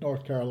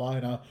North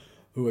Carolina,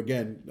 who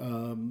again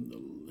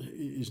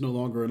is no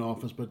longer in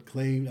office, but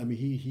claimed. I mean,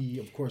 he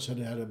of course had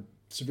a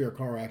severe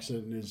car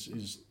accident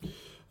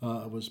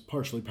and was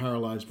partially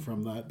paralyzed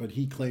from that. But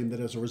he claimed that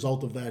as a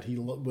result of that, he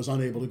was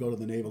unable to go to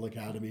the Naval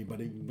Academy,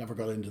 but he never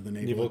got into the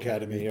Naval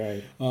Academy.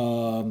 Right.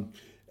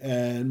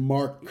 And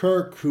Mark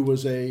Kirk, who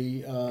was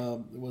he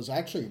was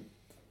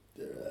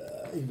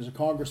a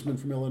congressman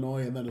from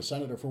Illinois and then a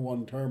senator for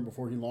one term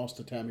before he lost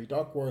to Tammy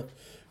Duckworth,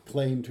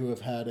 claimed to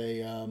have had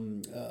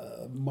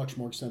a much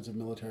more extensive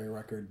military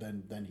record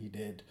than he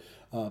did.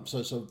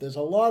 So there's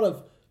a lot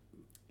of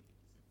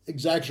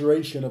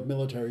exaggeration of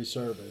military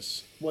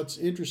service. What's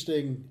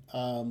interesting,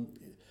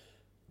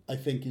 I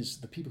think, is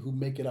the people who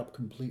make it up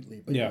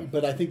completely.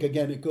 But I think,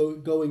 again,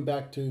 going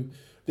back to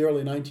the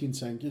early 19th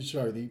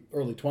century, the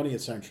early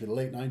 20th century, the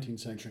late 19th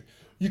century,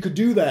 you could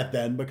do that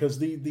then because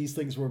these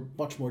things were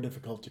much more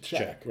difficult to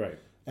check. Right.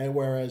 And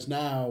whereas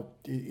now,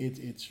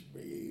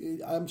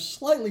 I'm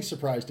slightly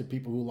surprised at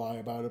people who lie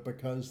about it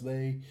because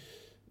they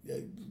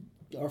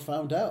are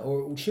found out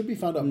or should be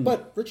found out.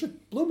 But Richard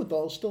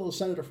Blumenthal is still a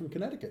senator from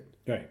Connecticut.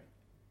 Right.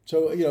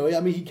 So,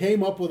 he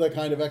came up with a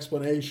kind of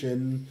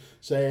explanation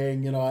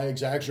saying, I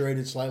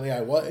exaggerated slightly.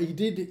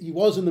 He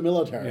was in the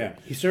military. Yeah.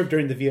 He served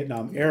during the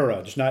Vietnam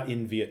era, just not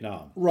in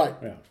Vietnam. Right.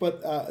 Yeah.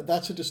 But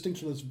that's a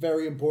distinction that's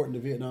very important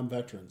to Vietnam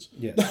veterans.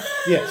 Yes.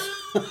 Yes.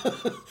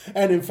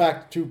 And in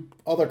fact, to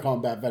other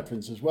combat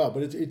veterans as well.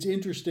 But it's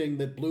interesting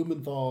that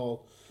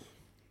Blumenthal,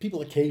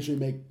 people occasionally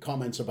make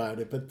comments about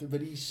it,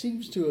 but he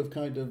seems to have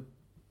kind of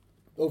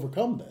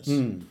overcome this.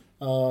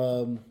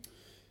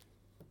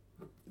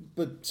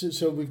 But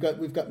so we've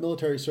got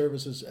military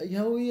services.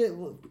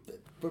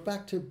 We're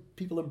back to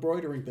people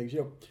embroidering things.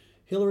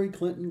 Hillary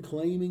Clinton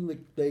claiming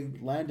that they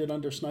landed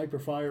under sniper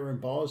fire in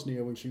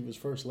Bosnia when she was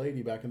first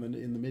lady back in the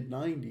mid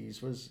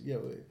 '90s was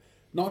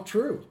not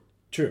true.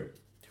 True.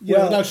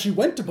 Now she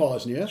went to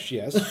Bosnia.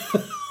 Yes,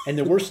 and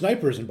there were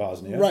snipers in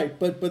Bosnia. Right,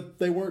 but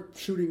they weren't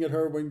shooting at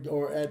her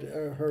or at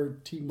her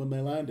team when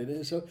they landed.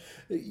 And so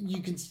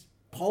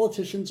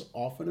politicians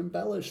often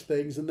embellish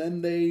things, and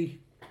then they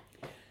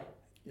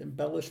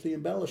embellish the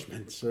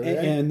embellishments. Right?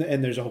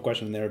 And there's a whole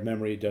question there of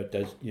memory.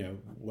 Does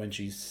when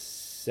she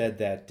said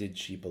that, did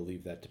she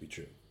believe that to be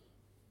true?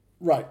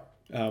 Right.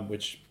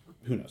 Which,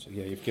 who knows?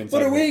 Yeah, you can.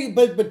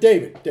 But But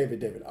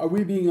David, are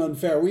we being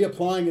unfair? Are we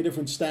applying a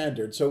different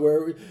standard? So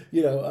where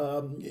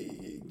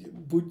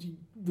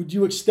would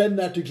you extend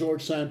that to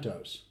George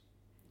Santos?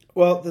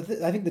 Well,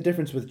 I think the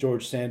difference with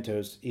George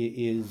Santos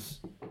is,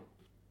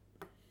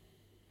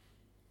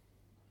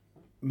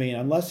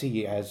 unless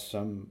he has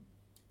some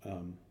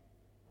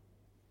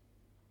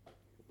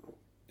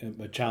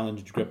a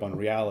challenged grip on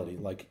reality,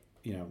 like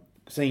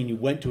saying you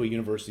went to a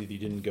university that you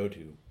didn't go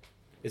to,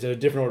 is at a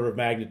different order of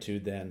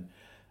magnitude than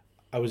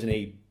I was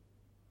I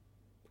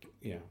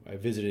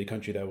visited a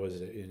country that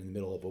was in the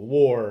middle of a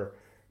war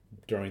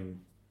during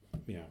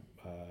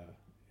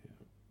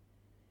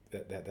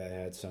that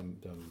had some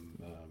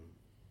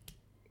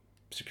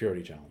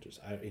security challenges.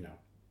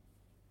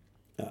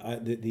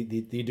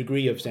 The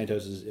degree of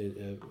Santos's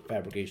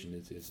fabrication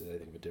is I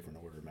think of a different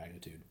order of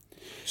magnitude.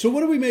 So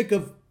what do we make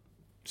of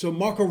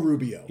Marco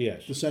Rubio,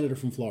 yes, the senator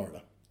from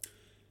Florida,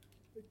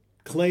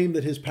 claimed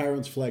that his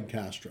parents fled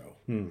Castro.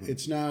 Mm-hmm.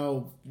 It's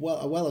now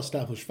a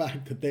well-established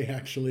fact that they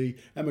actually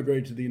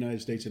emigrated to the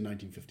United States in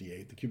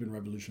 1958. The Cuban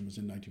Revolution was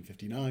in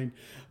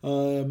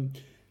 1959.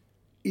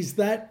 Is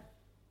that...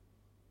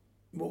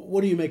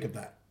 What do you make of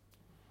that?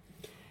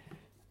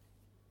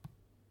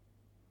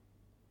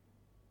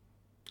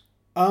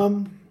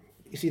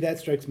 You see, that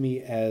strikes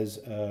me as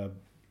a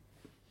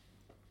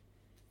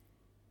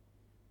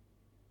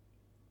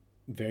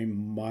very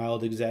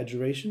mild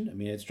exaggeration. I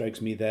mean, it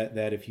strikes me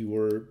that if you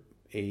were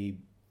a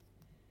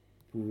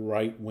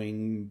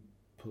right-wing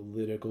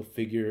political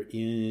figure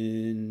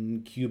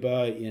in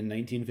Cuba in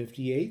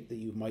 1958, that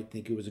you might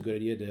think it was a good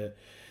idea to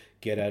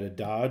get out of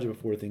Dodge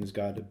before things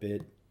got a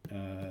bit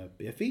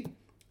iffy.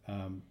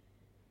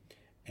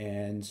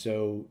 And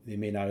so they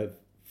may not have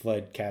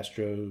fled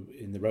Castro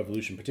in the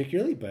revolution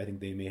particularly, but I think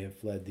they may have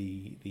fled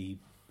the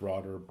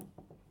broader,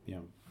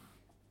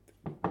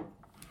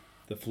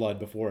 the flood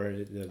before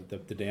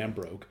the dam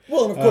broke.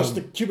 Well, and of course, the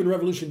Cuban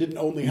Revolution didn't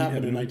only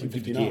happen in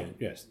 1959.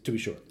 Yes, to be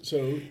sure.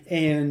 So,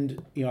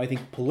 and I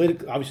think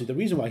obviously, the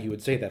reason why he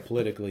would say that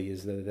politically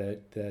is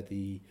that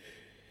the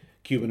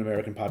Cuban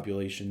American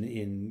population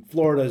in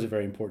Florida is a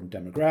very important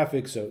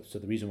demographic. So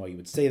the reason why you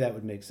would say that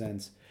would make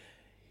sense.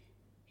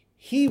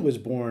 He was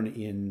born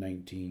in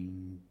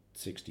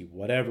 1960,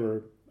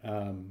 whatever,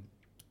 and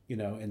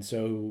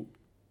so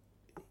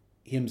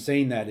him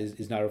saying that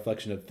is not a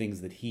reflection of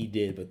things that he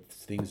did, but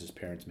things his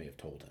parents may have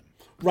told him.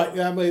 Right.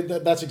 I mean,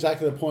 that's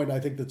exactly the point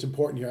I think that's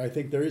important here. I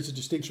think there is a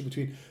distinction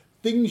between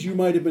things you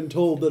might have been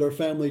told that are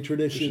family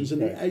traditions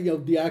and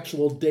right. The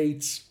actual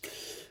dates,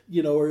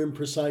 are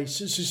imprecise.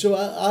 So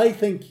I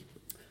think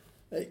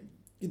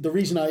the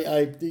reason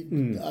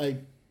I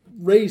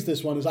raised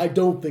this one is I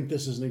don't think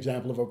this is an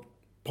example of a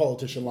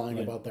politician lying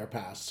right. about their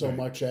past so right.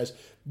 much as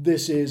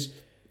this is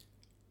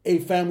a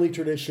family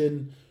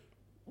tradition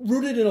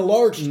rooted in a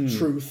large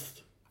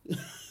truth.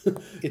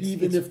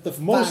 It's if the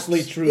mostly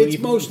facts, true, it's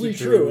mostly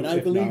true, and I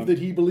believe that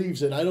he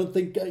believes it. I don't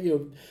think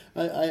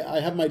I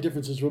have my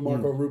differences with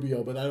Marco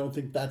Rubio, but I don't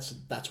think that's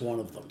one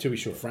of them. To be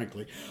sure,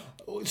 frankly.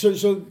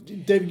 So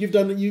David, you've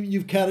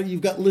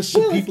got lists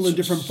of people in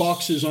different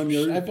boxes on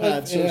your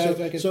pad.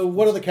 So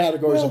what are the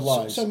categories of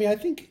lies? So I mean, I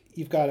think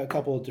you've got a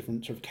couple of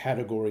different sort of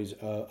categories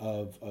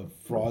of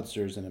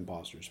fraudsters and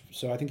imposters.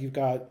 So I think you've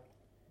got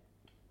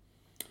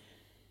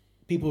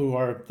people who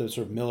are the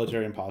sort of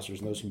military imposters,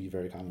 and those can be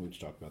very common. We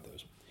just talked about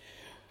those.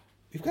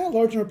 We've got a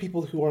large number of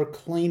people who are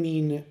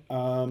claiming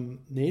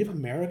Native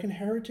American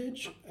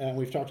heritage, and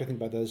we've talked, I think,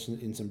 about this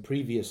in some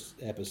previous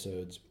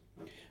episodes,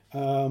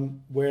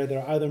 where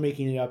they're either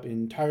making it up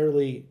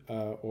entirely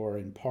or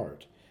in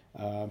part.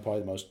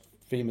 Probably the most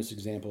famous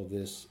example of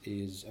this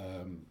is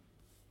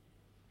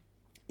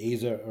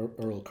Asa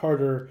Earl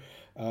Carter,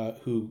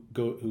 who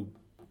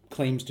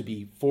claims to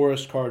be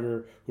Forrest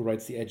Carter, who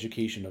writes The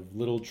Education of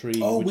Little Tree.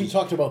 Oh, we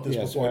talked about this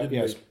before,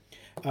 didn't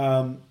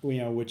we?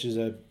 Which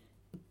is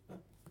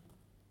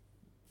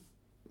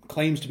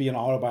claims to be an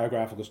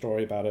autobiographical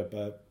story about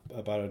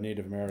a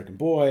Native American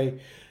boy.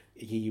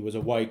 He was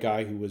a white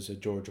guy who was a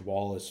George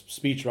Wallace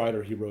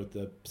speechwriter. He wrote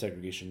the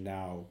Segregation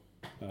Now,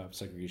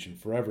 Segregation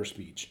Forever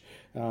speech.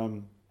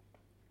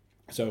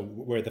 So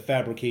where the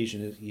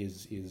fabrication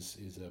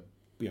is a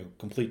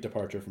complete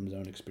departure from his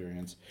own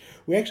experience.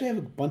 We actually have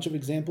a bunch of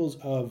examples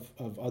of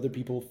other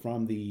people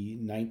from the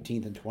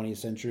 19th and 20th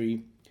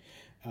century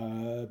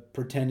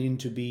pretending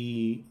to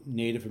be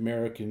Native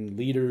American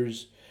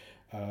leaders.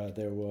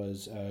 There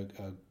was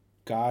a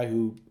guy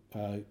who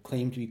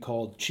claimed to be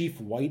called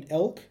Chief White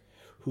Elk,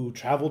 who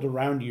traveled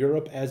around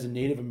Europe as a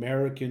Native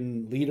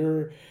American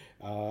leader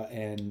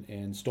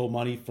and stole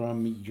money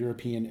from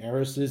European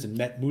heiresses and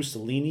met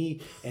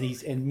Mussolini,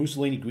 and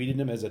Mussolini greeted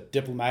him as a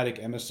diplomatic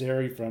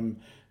emissary from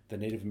the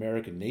Native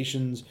American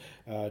nations.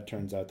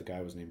 Turns out the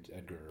guy was named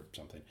Edgar or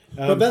something.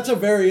 But that's a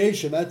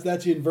variation.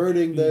 That's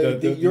inverting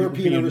the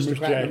European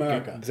aristocrat in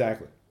America.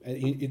 Exactly.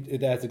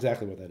 That's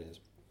exactly what that is.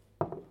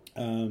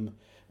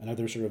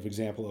 Another sort of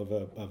example of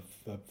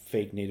a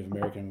fake Native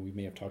American, we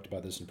may have talked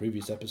about this in a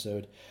previous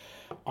episode,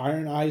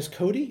 Iron Eyes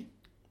Cody.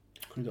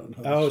 I don't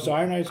know. So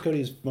Iron Eyes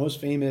Cody is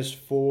most famous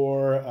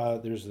for,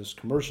 there's this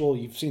commercial,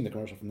 you've seen the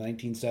commercial from the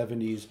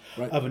 1970s,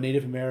 right, of a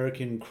Native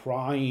American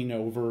crying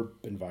over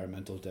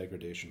environmental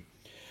degradation.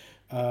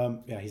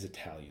 He's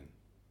Italian.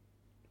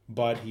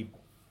 But he,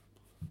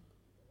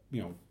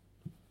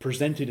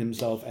 presented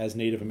himself as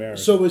Native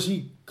American. So was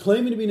he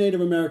claiming to be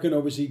Native American, or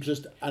was he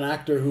just an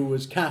actor who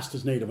was cast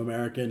as Native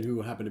American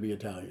who happened to be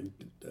Italian?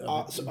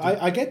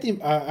 I get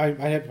the...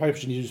 I probably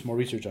should do some more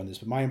research on this,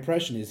 but my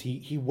impression is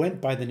he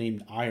went by the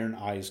name Iron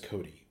Eyes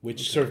Cody,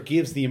 which sort of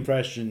gives the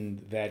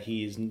impression that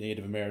he's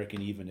Native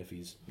American even if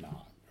he's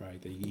not,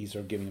 right? That he's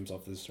sort of giving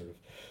himself this sort of...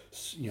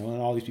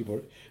 and all these people...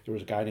 There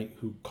was a guy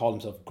who called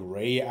himself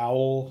Gray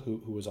Owl,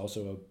 who was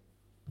also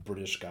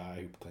British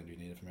guy who claimed to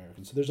be Native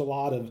American. So there's a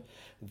lot of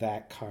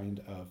that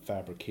kind of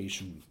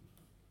fabrication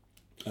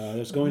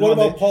that's going on. What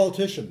about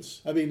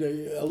politicians? I mean,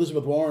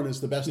 Elizabeth Warren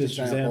is the best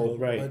example.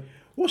 Right. But,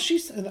 well,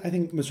 she's, I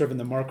think, sort of in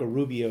the Marco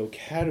Rubio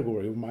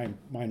category. My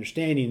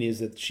understanding is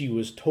that she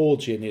was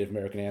told she had Native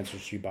American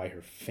ancestry by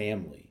her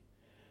family,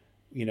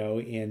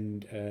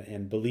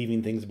 and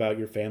believing things about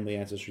your family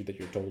ancestry that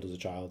you're told as a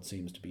child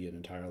seems to be an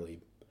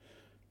entirely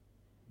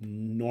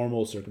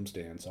normal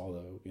circumstance.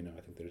 Although,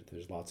 I think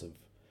there's lots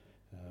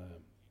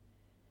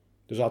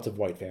of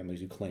white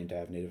families who claim to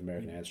have Native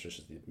American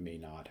ancestors that may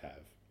not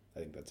have. I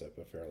think that's a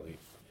fairly...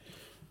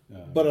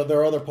 but are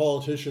there other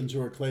politicians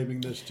who are claiming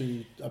this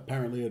to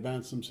apparently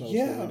advance themselves?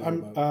 Yeah,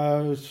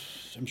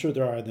 I'm sure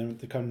there are.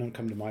 They come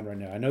to mind right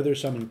now. I know there's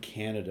some in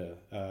Canada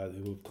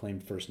who have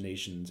claimed First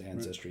Nations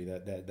ancestry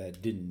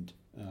that didn't.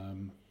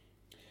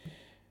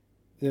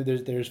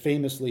 There's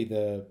famously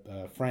the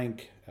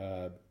Frank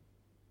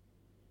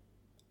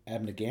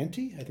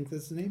Abnaganti, I think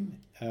that's the name.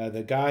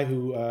 The guy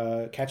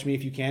who Catch Me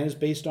If You Can is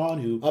based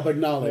on.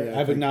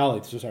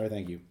 Abagnale. So sorry,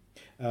 thank you.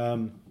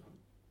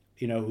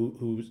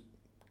 Who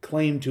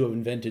claimed to have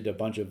invented a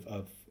bunch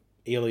of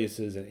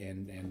aliases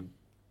and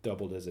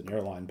doubled as an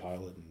airline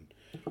pilot and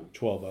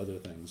 12 other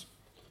things.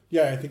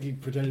 Yeah, I think he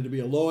pretended to be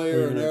a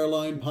lawyer, an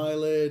airline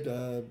pilot,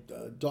 a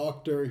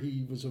doctor.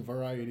 He was a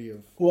variety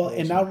of... Well,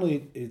 and not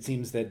only, it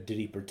seems that did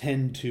he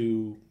pretend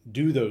to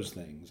do those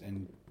things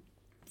and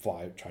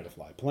try to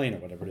fly a plane or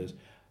whatever it is,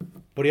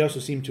 but he also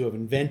seemed to have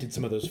invented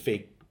some of those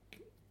fake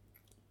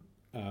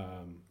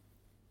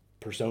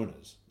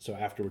personas. So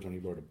afterwards, when I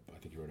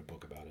think he wrote a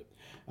book about it.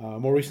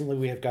 More recently,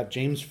 we have got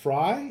James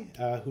Fry,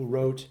 who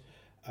wrote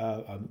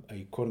a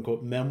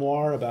quote-unquote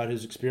memoir about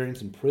his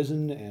experience in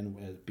prison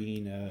and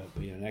being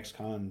an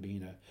ex-con,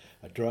 being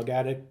a drug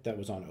addict that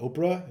was on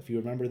Oprah, if you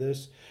remember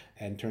this.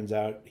 And turns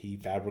out he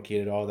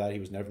fabricated all that. He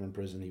was never in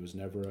prison. He was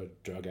never a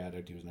drug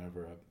addict. He was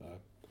never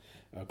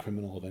a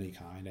criminal of any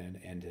kind,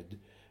 and had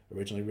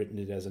originally written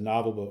it as a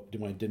novel, but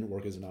when it didn't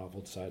work as a novel,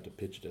 decided to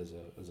pitch it as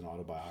an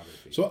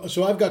autobiography.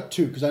 So I've got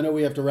two, because I know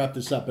we have to wrap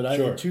this up, but I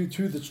have two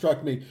that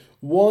struck me.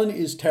 One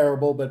is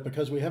terrible, but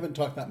because we haven't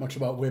talked that much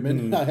about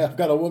women, I have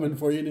got a woman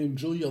for you named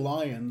Julia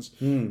Lyons,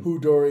 who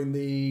during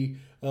the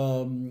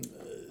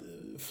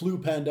flu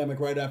pandemic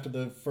right after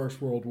the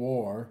First World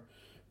War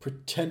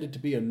pretended to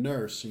be a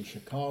nurse in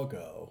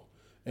Chicago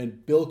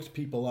and bilked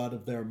people out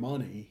of their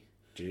money.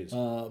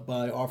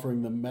 By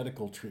offering them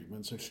medical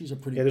treatment. So she's a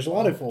pretty there's a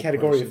lot of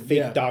category of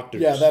fake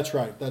doctors. Yeah, that's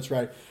right.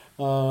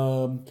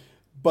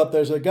 But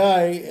there's a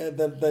guy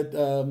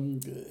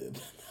that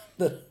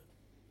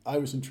I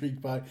was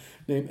intrigued by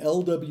named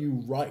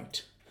L.W.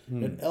 Wright.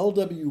 And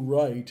L.W.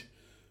 Wright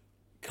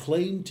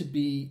claimed to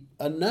be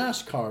a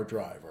NASCAR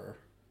driver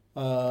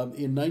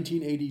in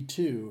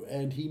 1982,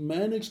 and he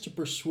managed to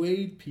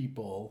persuade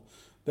people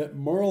that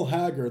Merle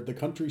Haggard, the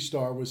country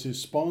star, was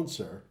his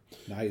sponsor.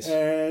 Nice.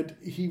 And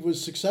he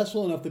was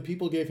successful enough that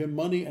people gave him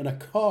money and a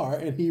car,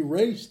 and he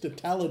raced to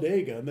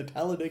Talladega in the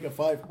Talladega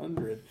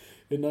 500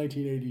 in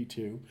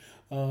 1982.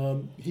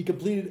 He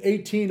completed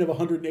 18 of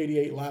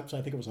 188 laps. I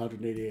think it was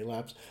 188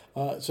 laps.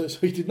 So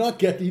he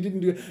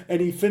didn't do it,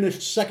 and he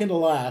finished second to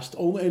last.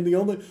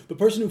 The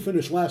person who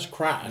finished last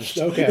crashed.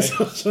 Okay.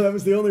 So that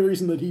was the only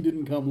reason that he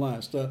didn't come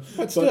last.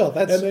 But still,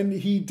 and then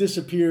he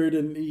disappeared,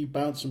 and he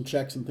bounced some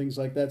checks and things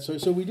like that.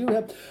 So we do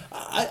have.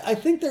 I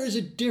think there is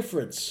a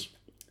difference.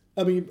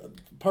 I mean,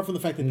 apart from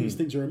the fact that these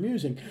things are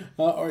amusing,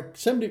 or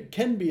some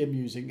can be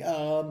amusing.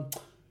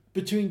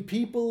 Between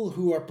people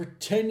who are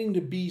pretending to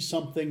be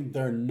something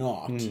they're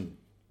not,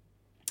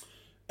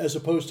 as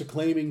opposed to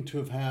claiming to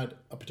have had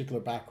a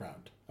particular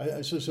background.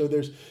 So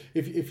there's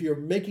if you're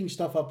making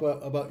stuff up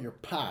about your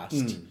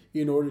past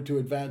in order to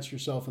advance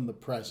yourself in the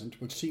present,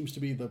 which seems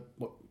to be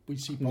what we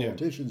see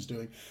politicians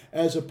doing,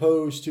 as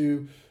opposed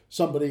to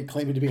somebody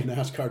claiming to be a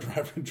NASCAR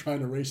driver and trying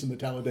to race in the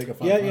Talladega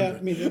 500. Yeah.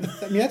 I mean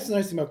that's the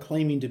nice thing about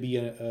claiming to be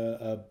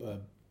a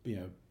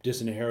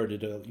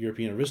disinherited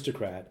European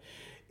aristocrat.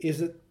 Is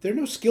that there are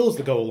no skills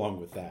that go along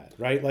with that,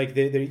 right? Like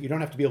you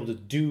don't have to be able to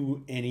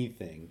do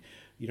anything.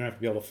 You don't have to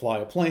be able to fly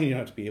a plane. You don't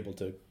have to be able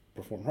to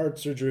perform heart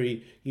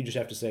surgery. You just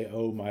have to say,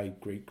 "Oh, my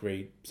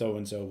great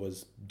so-and-so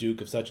was Duke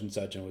of such and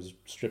such and was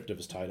stripped of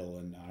his title,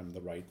 and I'm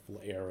the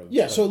rightful heir of."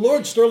 Yeah, so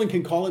Lord Stirling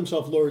can call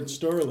himself Lord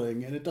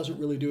Stirling, and it doesn't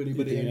really do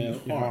anybody any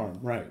harm,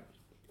 right?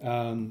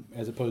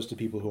 As opposed to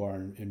people who are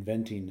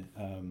inventing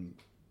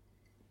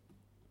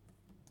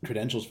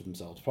credentials for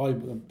themselves. Probably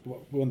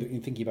when you're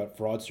thinking about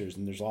fraudsters,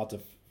 and there's lots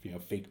of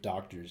fake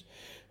doctors.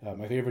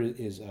 My favorite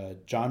is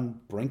John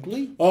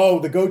Brinkley. Oh,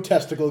 the goat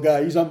testicle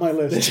guy. He's on my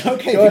list.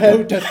 Okay, go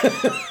ahead.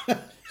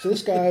 So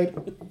this guy,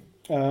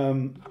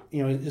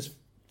 his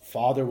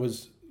father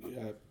was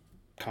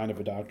kind of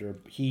a doctor.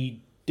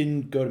 He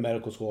didn't go to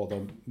medical school,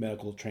 although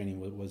medical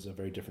training was a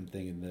very different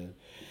thing in the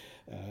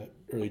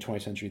early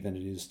 20th century than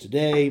it is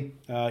today.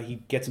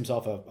 He gets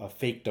himself a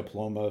fake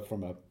diploma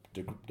from a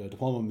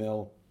diploma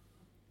mill.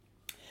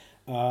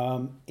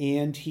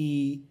 And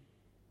he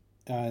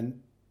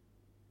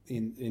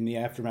in the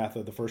aftermath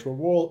of the First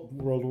World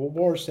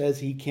War, says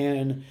he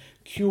can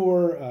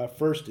cure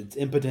first its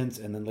impotence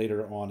and then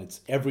later on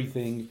its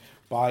everything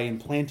by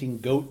implanting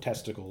goat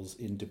testicles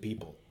into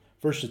people.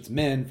 First it's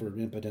men for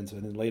impotence,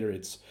 and then later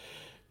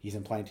he's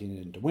implanting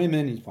it into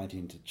women, he's implanting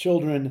it into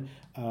children,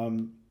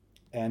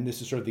 and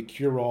this is sort of the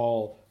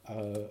cure-all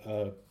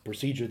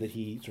procedure that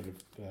he sort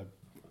of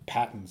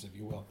patents, if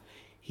you will.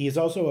 He is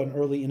also an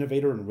early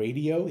innovator in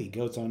radio. He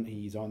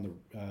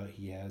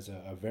has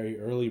a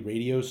very early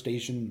radio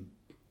station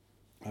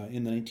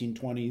in the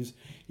 1920s.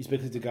 He's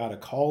basically got a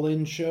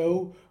call-in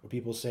show where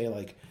people say,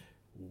 like,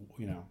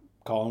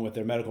 call in with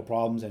their medical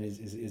problems, and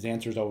his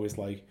answer is always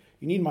like,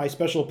 you need my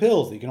special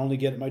pills that you can only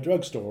get at my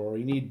drugstore, or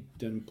you need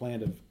an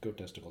implant of goat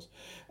testicles.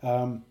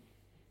 And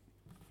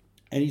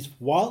he's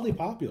wildly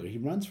popular. He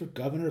runs for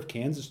governor of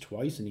Kansas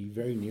twice, and he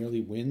very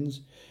nearly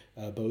wins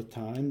both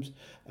times.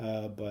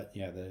 But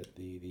yeah,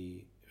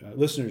 the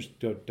listeners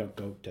don't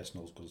go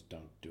testicles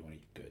don't do any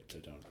good, so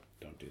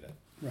don't do that.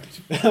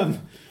 Right.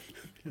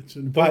 It's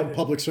an important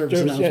public service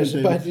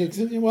announcement. But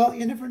well,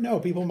 you never know.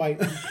 People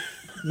might.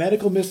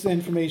 Medical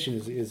misinformation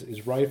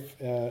is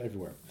rife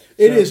everywhere.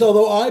 It is,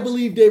 although I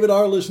believe, David,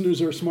 our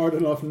listeners are smart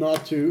enough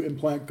not to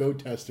implant goat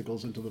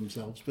testicles into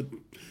themselves. But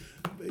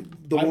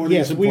the warning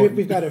is important.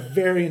 We've got a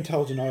very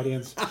intelligent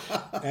audience,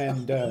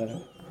 and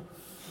as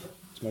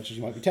much as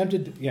you might be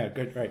tempted, yeah,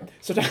 good, right.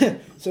 So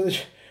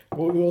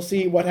we'll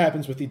see what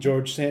happens with the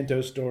George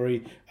Santos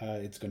story.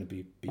 It's going to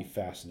be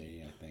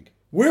fascinating, I think.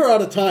 We're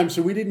out of time,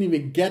 so we didn't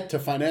even get to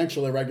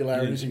financial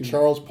irregularities in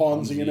Charles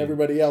Ponzi and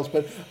everybody else,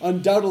 but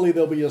undoubtedly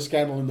there'll be a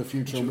scandal in the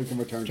future, and we can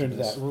return to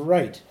this. That.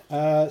 Right.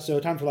 So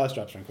time for last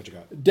drops, Frank. What you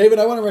got? David,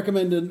 I want to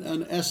recommend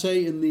an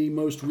essay in the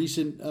most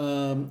recent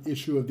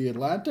issue of The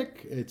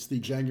Atlantic. It's the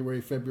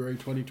January-February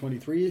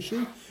 2023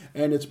 issue,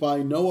 and it's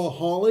by Noah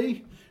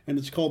Hawley, and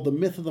it's called The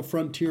Myth of the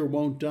Frontier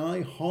Won't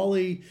Die.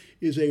 Hawley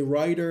is a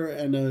writer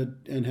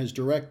and has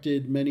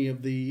directed many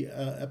of the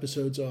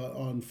episodes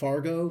on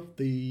Fargo,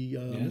 the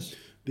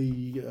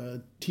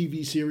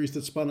TV series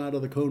that spun out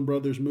of the Coen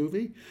Brothers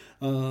movie.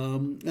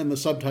 And the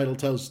subtitle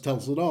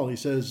tells it all. He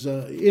says,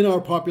 in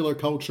our popular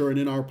culture and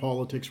in our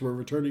politics, we're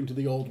returning to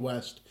the Old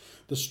West.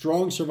 The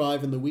strong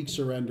survive and the weak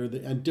surrender,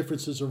 and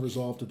differences are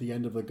resolved at the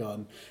end of the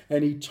gun.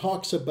 And he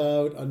talks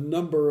about a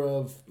number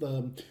of,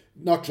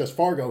 not just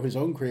Fargo, his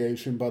own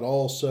creation, but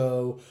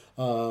also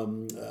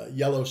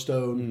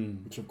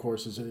Yellowstone, which of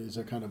course is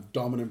a kind of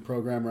dominant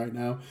program right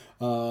now,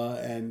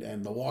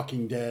 and The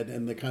Walking Dead,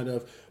 and the kind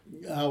of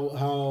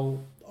how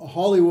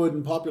Hollywood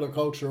and popular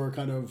culture are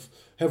kind of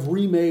have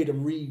remade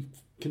and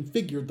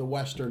reconfigured the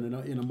Western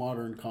in a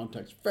modern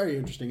context. Very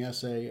interesting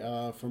essay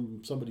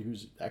from somebody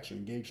who's actually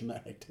engaged in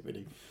that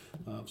activity.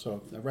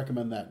 So I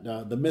recommend that.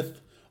 The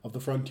Myth of the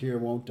Frontier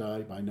Won't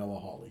Die by Noah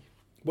Hawley.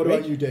 What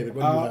about you, David?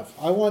 What do you have?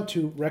 I want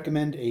to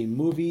recommend a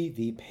movie,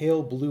 The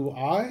Pale Blue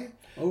Eye,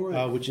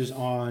 which is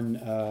on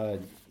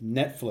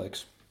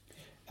Netflix.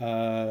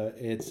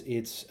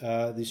 It's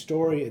the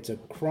story. It's a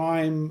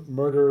crime,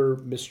 murder,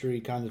 mystery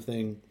kind of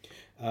thing.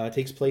 It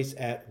takes place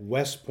at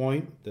West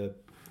Point, the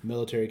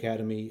military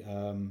academy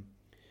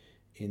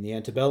in the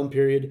antebellum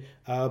period.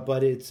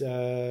 But its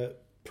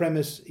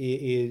premise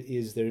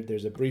is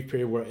there's a brief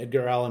period where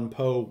Edgar Allan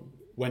Poe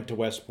went to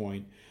West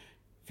Point.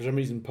 For some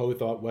reason, Poe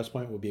thought West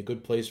Point would be a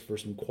good place for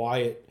some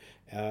quiet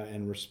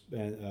and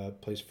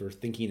place for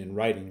thinking and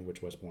writing,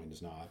 which West Point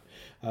is not.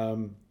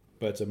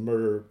 But it's a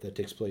murder that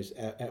takes place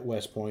at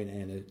West Point,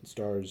 and it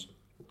stars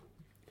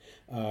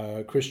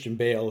Christian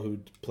Bale, who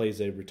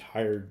plays a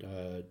retired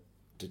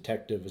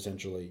detective,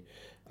 essentially,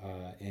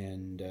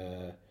 and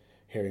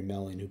Harry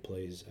Melling, who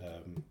plays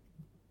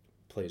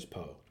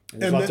Poe.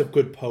 And there's lots of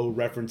good Poe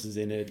references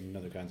in it and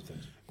other kinds of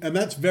things. And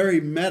that's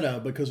very meta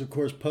because, of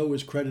course, Poe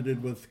is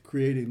credited with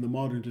creating the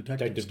modern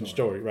detective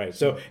story. Right.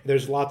 So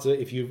there's lots of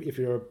if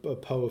you're a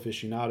Poe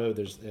aficionado,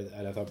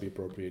 and I thought it'd be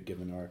appropriate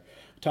given our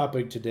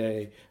topic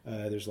today.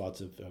 There's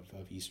lots of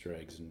Easter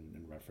eggs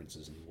and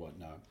references and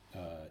whatnot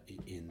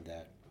in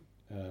that.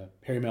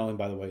 Harry Melling,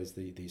 by the way, is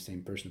the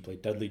same person who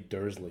played Dudley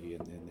Dursley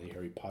in the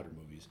Harry Potter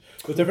movies.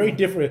 So it's a very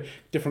different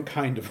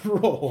kind of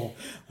role,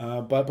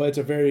 but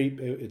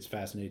it's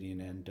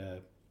fascinating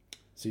and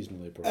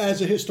seasonally appropriate.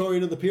 As a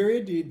historian of the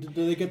period,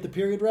 do they get the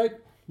period right,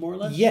 more or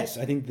less? Yes,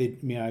 I think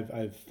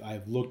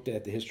I've looked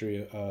at the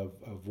history of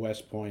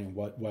West Point and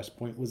what West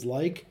Point was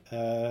like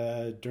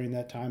during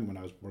that time. When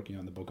I was working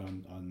on the book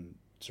on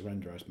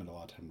Surrender, I spent a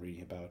lot of time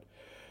reading about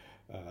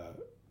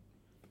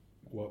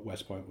what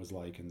West Point was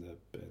like in the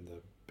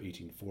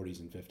 1840s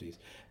and 50s,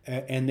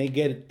 and they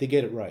get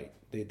it right.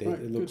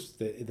 It looks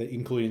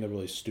including the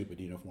really stupid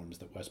uniforms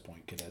that West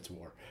Point cadets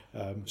wore.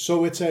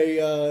 So it's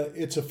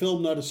a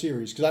film, not a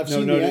series, because I've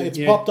seen it's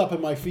popped up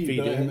in my feed.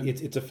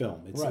 It's a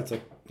film. It's like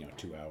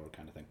 2-hour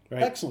kind of thing.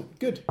 Right. Excellent.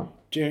 Good.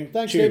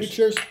 Thanks, David.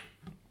 Cheers.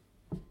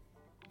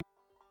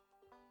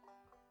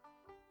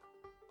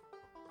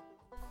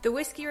 The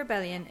Whiskey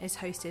Rebellion is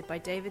hosted by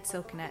David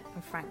Silkenett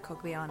and Frank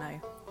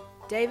Cogliano.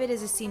 David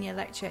is a senior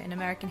lecturer in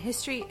American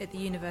history at the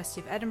University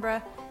of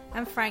Edinburgh,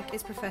 and Frank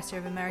is Professor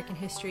of American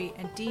History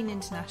and Dean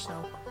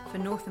International for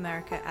North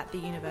America at the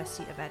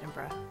University of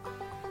Edinburgh.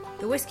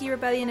 The Whiskey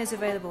Rebellion is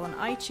available on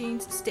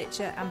iTunes,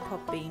 Stitcher and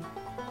Podbean.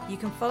 You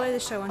can follow the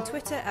show on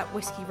Twitter at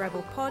Whiskey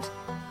Rebel Pod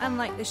and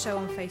like the show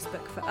on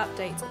Facebook for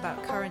updates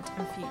about current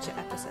and future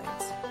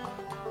episodes.